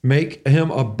 make him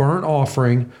a burnt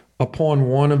offering upon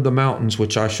one of the mountains,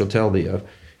 which I shall tell thee of.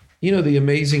 The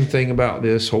amazing thing about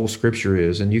this whole scripture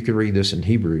is, and you can read this in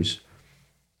Hebrews,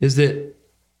 is that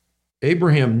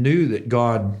Abraham knew that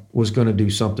God was going to do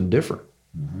something different.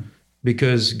 Mm-hmm.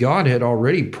 Because God had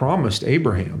already promised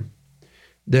Abraham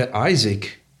that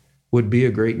Isaac would be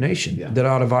a great nation, that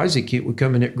out of Isaac it would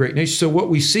come a great nation. So what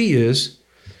we see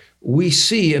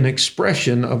an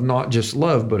expression of not just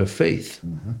love, but of faith.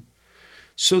 Mm-hmm.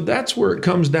 So that's where it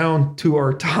comes down to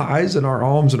our tithes and our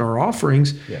alms and our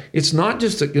offerings. Yeah. It's not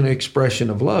just an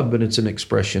expression of love, but it's an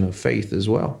expression of faith as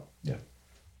well. Yeah.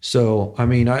 So, I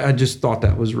mean, I just thought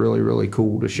that was really, really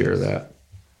cool to share that.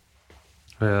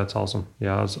 Yeah, that's awesome.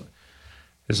 Yeah,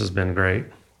 this has been great.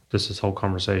 This whole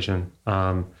conversation.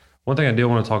 One thing I did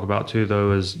want to talk about too,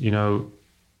 though, is,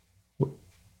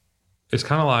 it's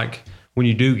kind of like when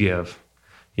you do give,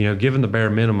 given the bare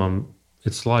minimum,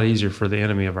 it's a lot easier for the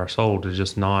enemy of our soul to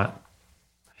just not.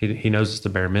 He knows it's the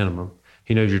bare minimum.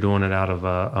 He knows you're doing it out of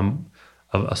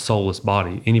a soulless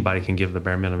body. Anybody can give the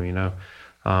bare minimum,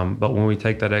 But when we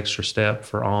take that extra step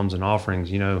for alms and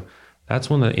offerings, that's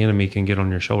when the enemy can get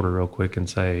on your shoulder real quick and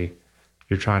say,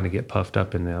 you're trying to get puffed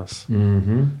up in this.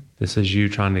 Mm-hmm. This is you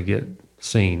trying to get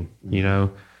seen,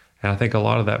 And I think a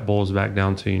lot of that boils back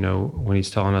down to, when he's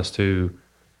telling us to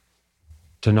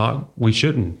not, we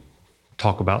shouldn't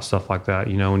talk about stuff like that.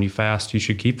 When you fast, you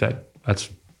should keep that. That's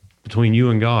between you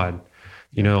and God.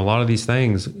 A lot of these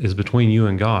things is between you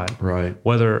and God. Right.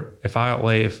 Whether if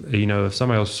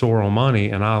somebody was sore on money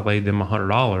and I laid them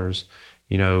 $100,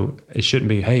 it shouldn't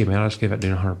be, hey man, I just gave that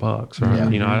dude $100,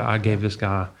 right? Yeah. I gave this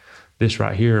guy this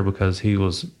right here because he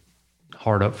was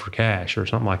hard up for cash or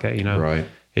something like that. Right.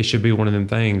 It should be one of them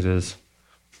things.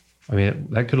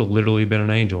 That could have literally been an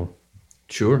angel.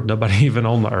 Sure. Nobody even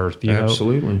on the earth.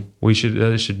 Absolutely.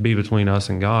 It should be between us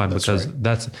and God, because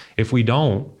if we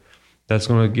don't, that's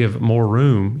going to give more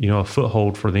room, a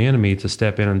foothold for the enemy to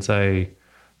step in and say,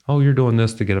 oh, you're doing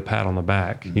this to get a pat on the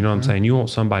back. You know what I'm saying? You want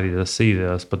somebody to see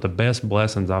this, but the best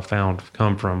blessings I've found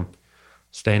come from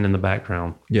staying in the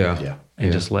background. Yeah.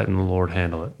 And just letting the Lord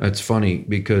handle it. That's funny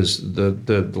because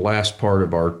the last part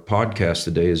of our podcast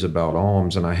today is about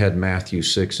alms, and I had Matthew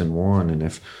 6:1, and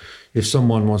if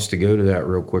someone wants to go to that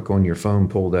real quick on your phone,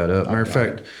 pull that up. Matter of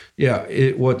fact,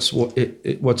 what's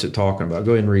it talking about?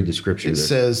 Go ahead and read the scripture. It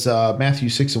says, Matthew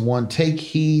 6:1, take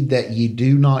heed that ye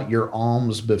do not your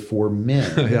alms before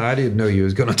men. Yeah, I didn't know you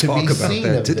was going to talk be about seen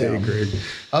that of today, them. Greg.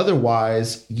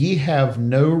 Otherwise, ye have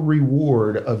no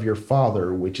reward of your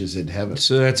Father which is in heaven.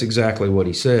 So that's exactly what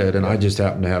he said, and I just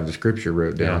happened to have the scripture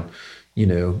wrote down.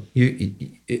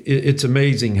 It's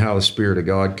amazing how the Spirit of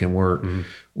God can work. Mm-hmm.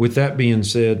 With that being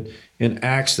said, in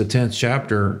Acts, the 10th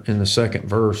chapter, in the 2nd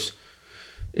verse,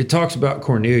 it talks about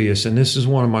Cornelius, and this is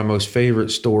one of my most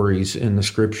favorite stories in the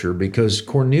scripture, because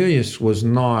Cornelius was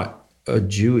not a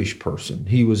Jewish person.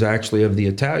 He was actually of the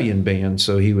Italian band,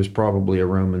 so he was probably a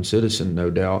Roman citizen, no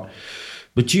doubt.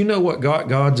 But you know what got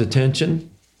God's attention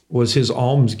was his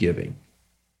almsgiving.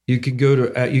 You can go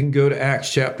to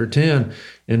Acts chapter 10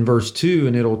 and verse 2,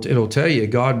 and it'll tell you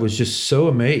God was just so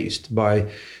amazed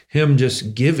by him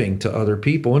just giving to other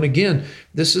people. And again,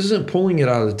 this isn't pulling it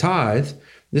out of the tithe.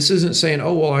 This isn't saying,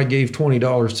 oh, well, I gave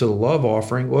 $20 to the love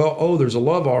offering. Well, there's a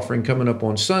love offering coming up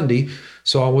on Sunday,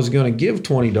 so I was going to give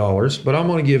 $20, but I'm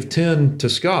going to give 10 to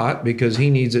Scott because he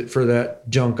needs it for that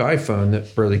junk iPhone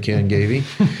that Brother Ken gave him.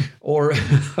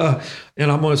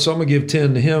 And I'm going to give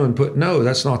 10 to him and no,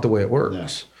 that's not the way it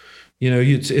works. Yeah.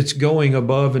 It's going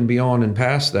above and beyond and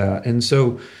past that. And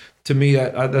so to me,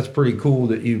 that's pretty cool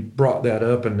that you brought that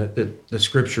up and that the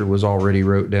scripture was already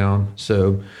wrote down.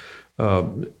 So,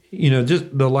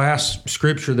 just the last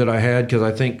scripture that I had, because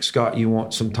I think, Scott, you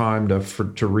want some time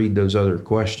to read those other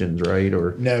questions, right?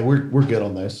 Or no, we're good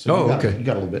on this. So okay. You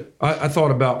got a little bit. I thought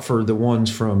about for the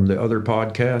ones from the other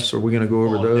podcasts. Are we going to go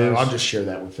over those? No, I'll just share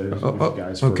that with those with you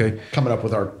guys. Okay. Coming up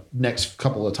with our next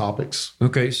couple of topics.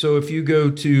 Okay, so if you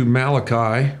go to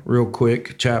Malachi real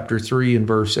quick, chapter 3 and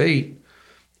verse 8,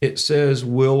 it says,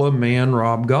 will a man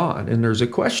rob God? And there's a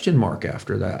question mark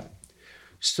after that.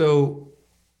 So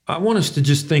I want us to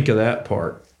just think of that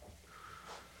part.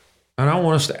 And I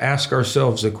want us to ask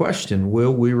ourselves the question,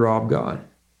 will we rob God?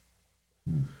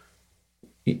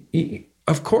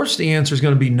 Of course, the answer is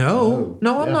going to be no.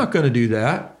 No, I'm not going to do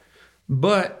that.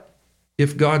 But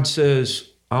if God says,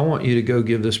 I want you to go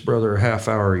give this brother a half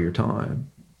hour of your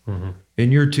time,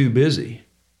 and you're too busy,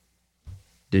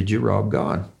 did you rob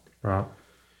God? Right.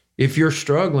 If you're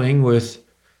struggling with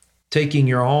taking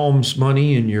your alms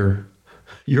money and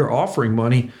your offering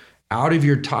money out of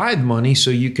your tithe money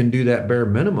so you can do that bare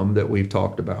minimum that we've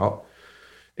talked about,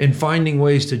 and finding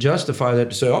ways to justify that,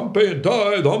 to say, I'm paying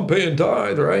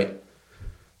tithe, right?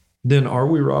 Then are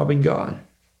we robbing God?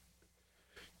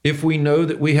 If we know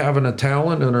that we have a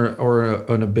talent or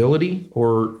an ability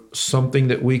or something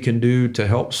that we can do to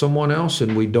help someone else,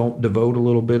 and we don't devote a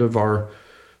little bit of our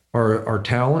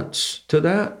talents to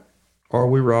that, are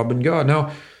we robbing God?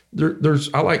 Now,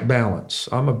 I like balance.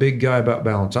 I'm a big guy about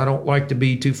balance. I don't like to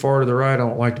be too far to the right. I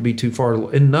don't like to be too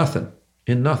far in nothing.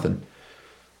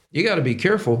 You got to be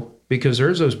careful, because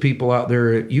there's those people out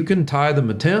there, you can tithe them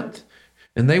a 10th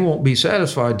and they won't be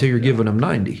satisfied till you're giving them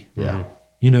 90. Yeah.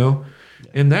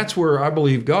 And that's where I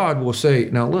believe God will say,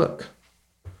 now look,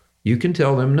 you can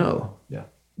tell them no. Yeah.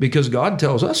 Because God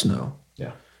tells us no.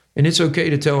 Yeah. And it's okay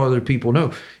to tell other people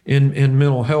no. In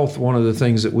mental health, one of the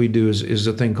things that we do is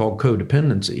a thing called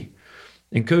codependency.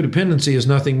 And codependency is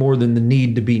nothing more than the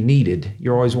need to be needed.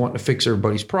 You're always wanting to fix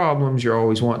everybody's problems. You're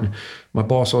always wanting, my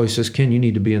boss always says, Ken, you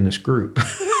need to be in this group.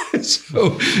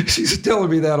 So she's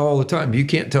telling me that all the time. You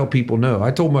can't tell people no.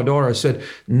 I told my daughter, I said,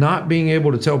 not being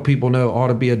able to tell people no ought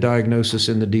to be a diagnosis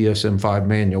in the DSM-5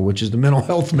 manual, which is the mental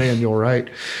health manual, right?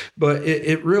 But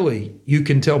it really, you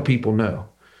can tell people no.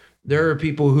 There are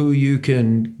people who you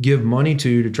can give money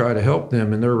to try to help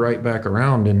them, and they're right back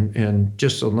around and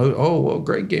just oh, well,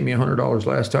 Greg gave me $100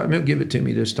 last time. He'll give it to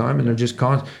me this time. And they're just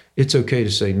it's okay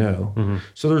to say no. Mm-hmm.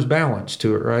 So there's balance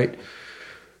to it, right?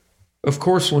 Of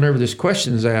course, whenever this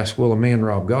question is asked, will a man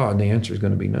rob God? The answer is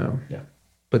going to be no. Yeah.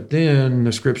 But then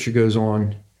the scripture goes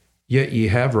on, yet ye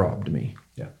have robbed me.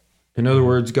 Yeah. In other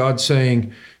words, God's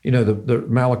saying, the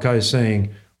Malachi is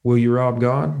saying, will you rob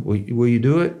God? Will you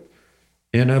do it?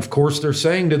 And of course, they're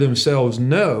saying to themselves,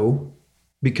 no,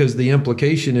 because the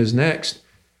implication is next,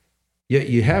 yet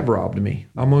you have robbed me.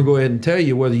 I'm going to go ahead and tell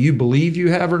you, whether you believe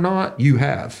you have or not, you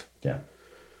have. Yeah.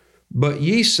 But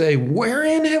ye say,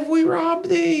 wherein have we robbed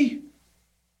thee?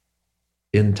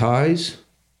 In tithes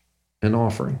and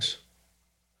offerings.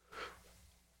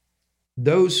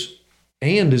 Those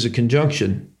and is a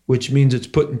conjunction, which means it's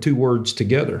putting two words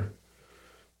together.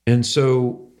 And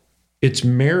so it's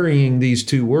marrying these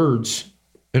two words.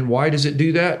 And why does it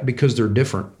do that? Because they're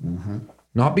different. Mm-hmm.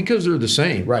 Not because they're the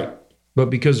same. Right. But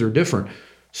because they're different.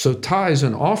 So tithes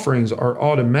and offerings are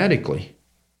automatically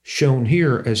shown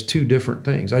here as two different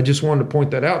things. I just wanted to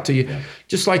point that out to you. Yeah.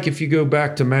 Just like if you go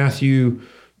back to Matthew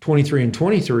 23 and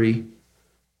 23,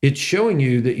 it's showing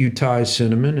you that you tithe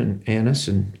cinnamon and anise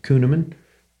and cinnamon,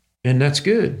 and that's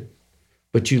good.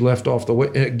 But you left off the way.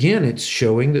 Again, it's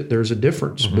showing that there's a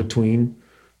difference between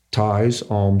tithes,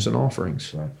 alms, and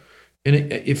offerings. Right. And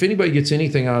if anybody gets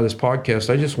anything out of this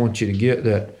podcast, I just want you to get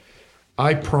that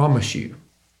I promise you,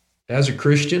 as a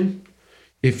Christian,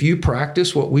 if you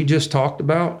practice what we just talked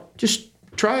about, just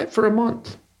try it for a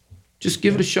month. Just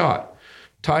give it a shot.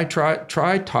 Try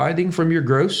tithing from your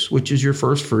gross, which is your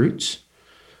first fruits.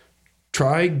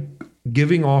 Try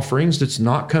giving offerings that's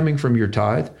not coming from your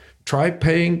tithe. Try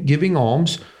giving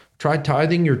alms. Try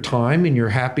tithing your time and your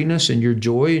happiness and your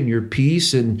joy and your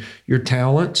peace and your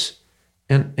talents,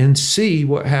 and see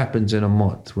what happens in a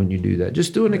month when you do that.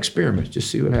 Just do an experiment.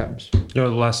 Just see what happens. The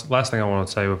last thing I want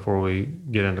to say before we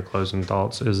get into closing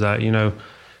thoughts is that,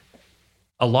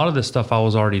 a lot of this stuff I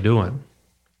was already doing.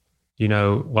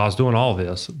 I was doing all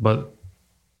this, but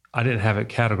I didn't have it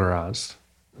categorized.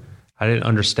 I didn't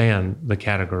understand the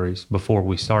categories before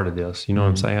we started this. You know what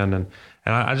I'm saying? And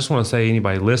I just want to say,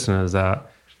 anybody listening, is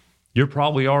that you're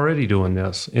probably already doing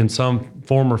this in some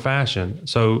form or fashion.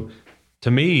 So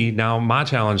to me, now my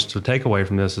challenge to take away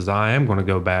from this is I am going to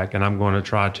go back and I'm going to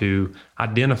try to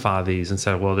identify these and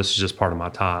say, well, this is just part of my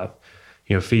tithe.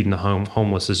 Feeding the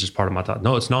homeless is just part of my tithe.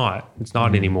 No, it's not. It's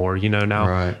not anymore.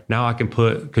 Now I can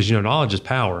put, because knowledge is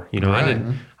power.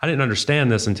 I didn't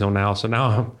understand this until now. So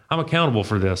now I'm accountable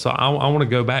for this. So I want to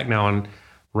go back now and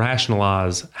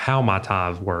rationalize how my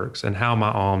tithe works and how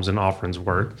my alms and offerings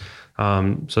work.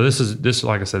 So this,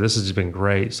 like I said, this has just been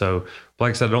great. So like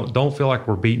I said, don't feel like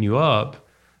we're beating you up,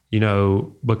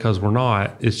 because we're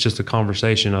not. It's just a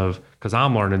conversation of, because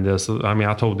I'm learning this. I mean,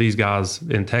 I told these guys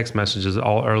in text messages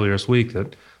all earlier this week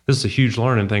that this is a huge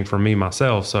learning thing for me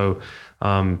myself. So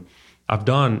I've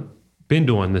been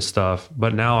doing this stuff,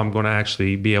 but now I'm going to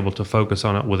actually be able to focus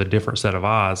on it with a different set of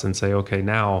eyes and say, okay,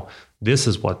 now this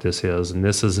is what this is, and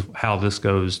this is how this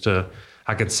goes to.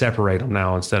 I could separate them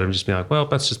now instead of just being like, well,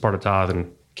 that's just part of tithe and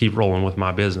keep rolling with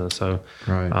my business. So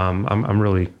I'm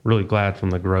really, really glad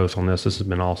from the growth on this. This has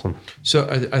been awesome. So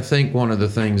I think one of the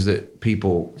things that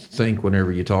people think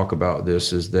whenever you talk about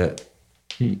this is that,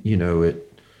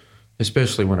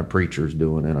 especially when a preacher's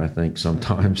doing it, I think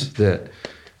sometimes that,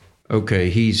 okay,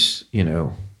 he's,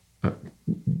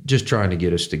 just trying to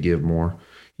get us to give more.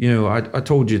 I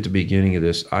told you at the beginning of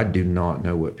this, I do not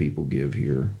know what people give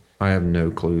here. I have no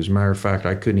clue. As a matter of fact,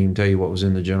 I couldn't even tell you what was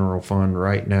in the general fund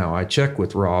right now. I check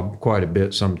with Rob quite a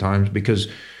bit sometimes because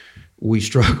we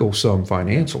struggle some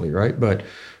financially, right? But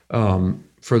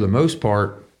for the most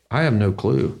part, I have no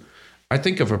clue. I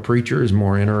think if a preacher is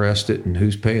more interested in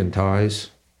who's paying tithes,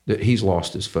 that he's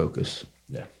lost his focus.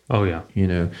 Yeah. Oh, yeah.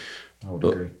 I would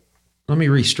agree. Let me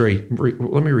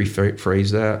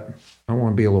rephrase that. I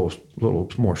want to be a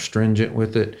little more stringent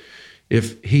with it.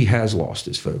 If he has lost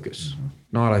his focus,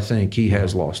 not I think, he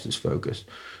has lost his focus.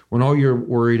 When all you're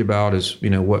worried about is,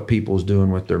 what people's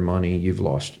doing with their money, you've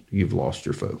lost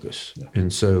your focus. Yeah.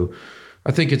 And so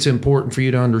I think it's important for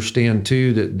you to understand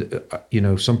too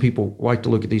that some people like to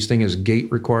look at these things as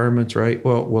gate requirements, right?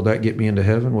 Well, will that get me into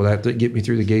heaven? Will that get me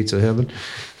through the gates of heaven?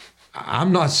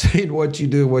 I'm not saying what you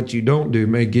do, what you don't do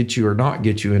may get you or not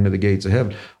get you into the gates of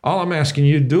heaven. All I'm asking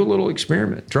you to do a little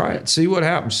experiment, try it, see what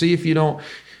happens. See if you don't.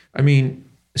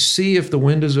 See if the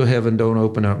windows of heaven don't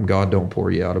open up and God don't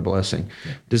pour you out a blessing.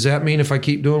 Yeah. Does that mean if I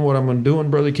keep doing what I'm doing,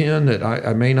 Brother Ken, that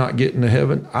I may not get into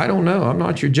heaven? I don't know. I'm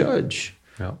not your judge.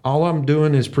 Yeah. All I'm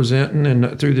doing is presenting,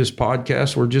 and through this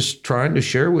podcast, we're just trying to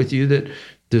share with you that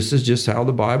this is just how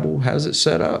the Bible has it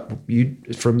set up.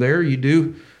 From there, you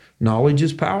do. Knowledge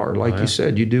is power. Like you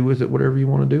said, you do with it whatever you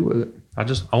want to do with it. I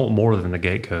want more than the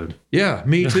gate code. Yeah,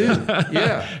 me too.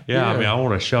 Yeah. I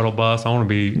want a shuttle bus. I want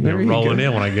to be rolling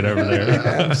in when I get over there.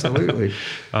 Absolutely.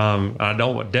 I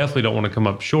definitely don't want to come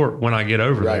up short when I get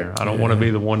over there. I don't want to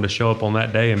be the one to show up on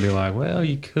that day and be like, well,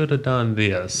 you could have done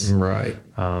this. Right.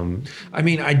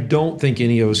 I don't think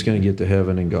any of us going to get to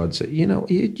heaven and God say,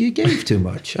 you gave too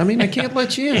much. I can't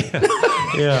let you in.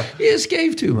 Yeah. You just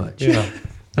gave too much. Yeah.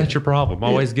 That's your problem.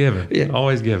 Always giving. Yeah.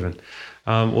 Always giving.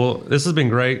 Well, this has been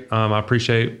great. I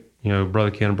appreciate,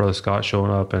 Brother Ken and Brother Scott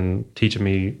showing up and teaching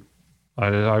me.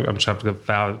 I'm just have to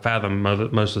fathom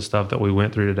most of the stuff that we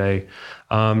went through today.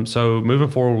 So moving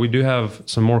forward, we do have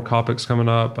some more topics coming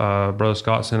up. Brother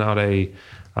Scott sent out a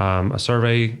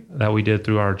survey that we did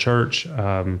through our church.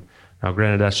 Now,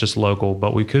 granted, that's just local,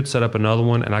 but we could set up another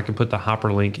one, and I can put the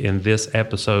hyperlink in this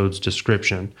episode's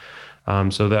description.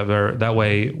 So that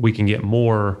way we can get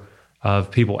more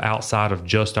of people outside of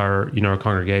just our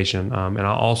congregation. And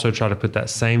I'll also try to put that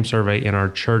same survey in our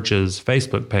church's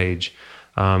Facebook page,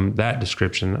 that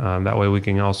description. That way we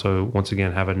can also, once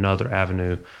again, have another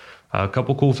avenue. A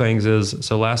couple cool things is,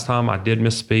 so last time I did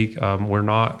misspeak.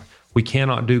 We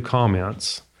cannot do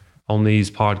comments on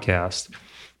these podcasts,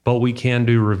 but we can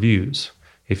do reviews.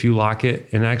 If you like it,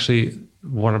 and actually,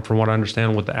 from what I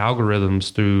understand with the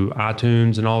algorithms through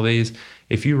iTunes and all these,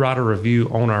 if you write a review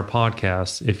on our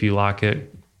podcast, if you like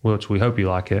it, which we hope you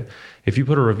like it, if you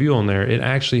put a review on there, it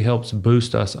actually helps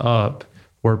boost us up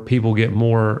where people get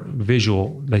more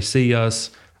visual. They see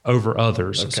us over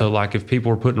others. Okay. So like if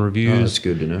people are putting reviews that's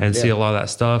good to know. And see a lot of that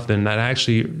stuff, then that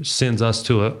actually sends us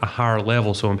to a higher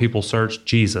level. So when people search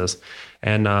Jesus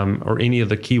and or any of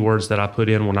the keywords that I put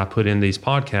in when I put in these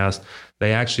podcasts,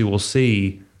 they actually will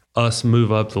see us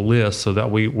move up the list so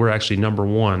that we're actually number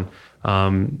one.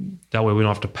 That way we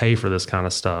don't have to pay for this kind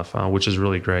of stuff, which is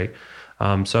really great.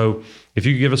 So if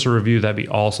you could give us a review, that'd be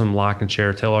awesome. Like and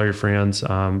share, tell all your friends,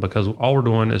 because all we're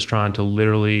doing is trying to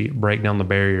literally break down the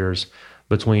barriers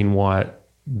between what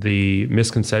the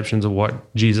misconceptions of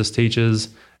what Jesus teaches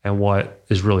and what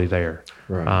is really there.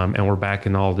 Right. And we're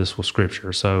backing all of this with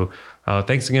scripture. So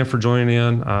thanks again for joining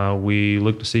in. We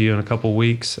look to see you in a couple of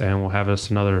weeks, and we'll have us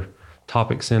another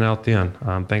topic sent out then.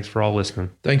 Thanks for all listening.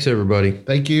 Thanks, everybody.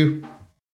 Thank you.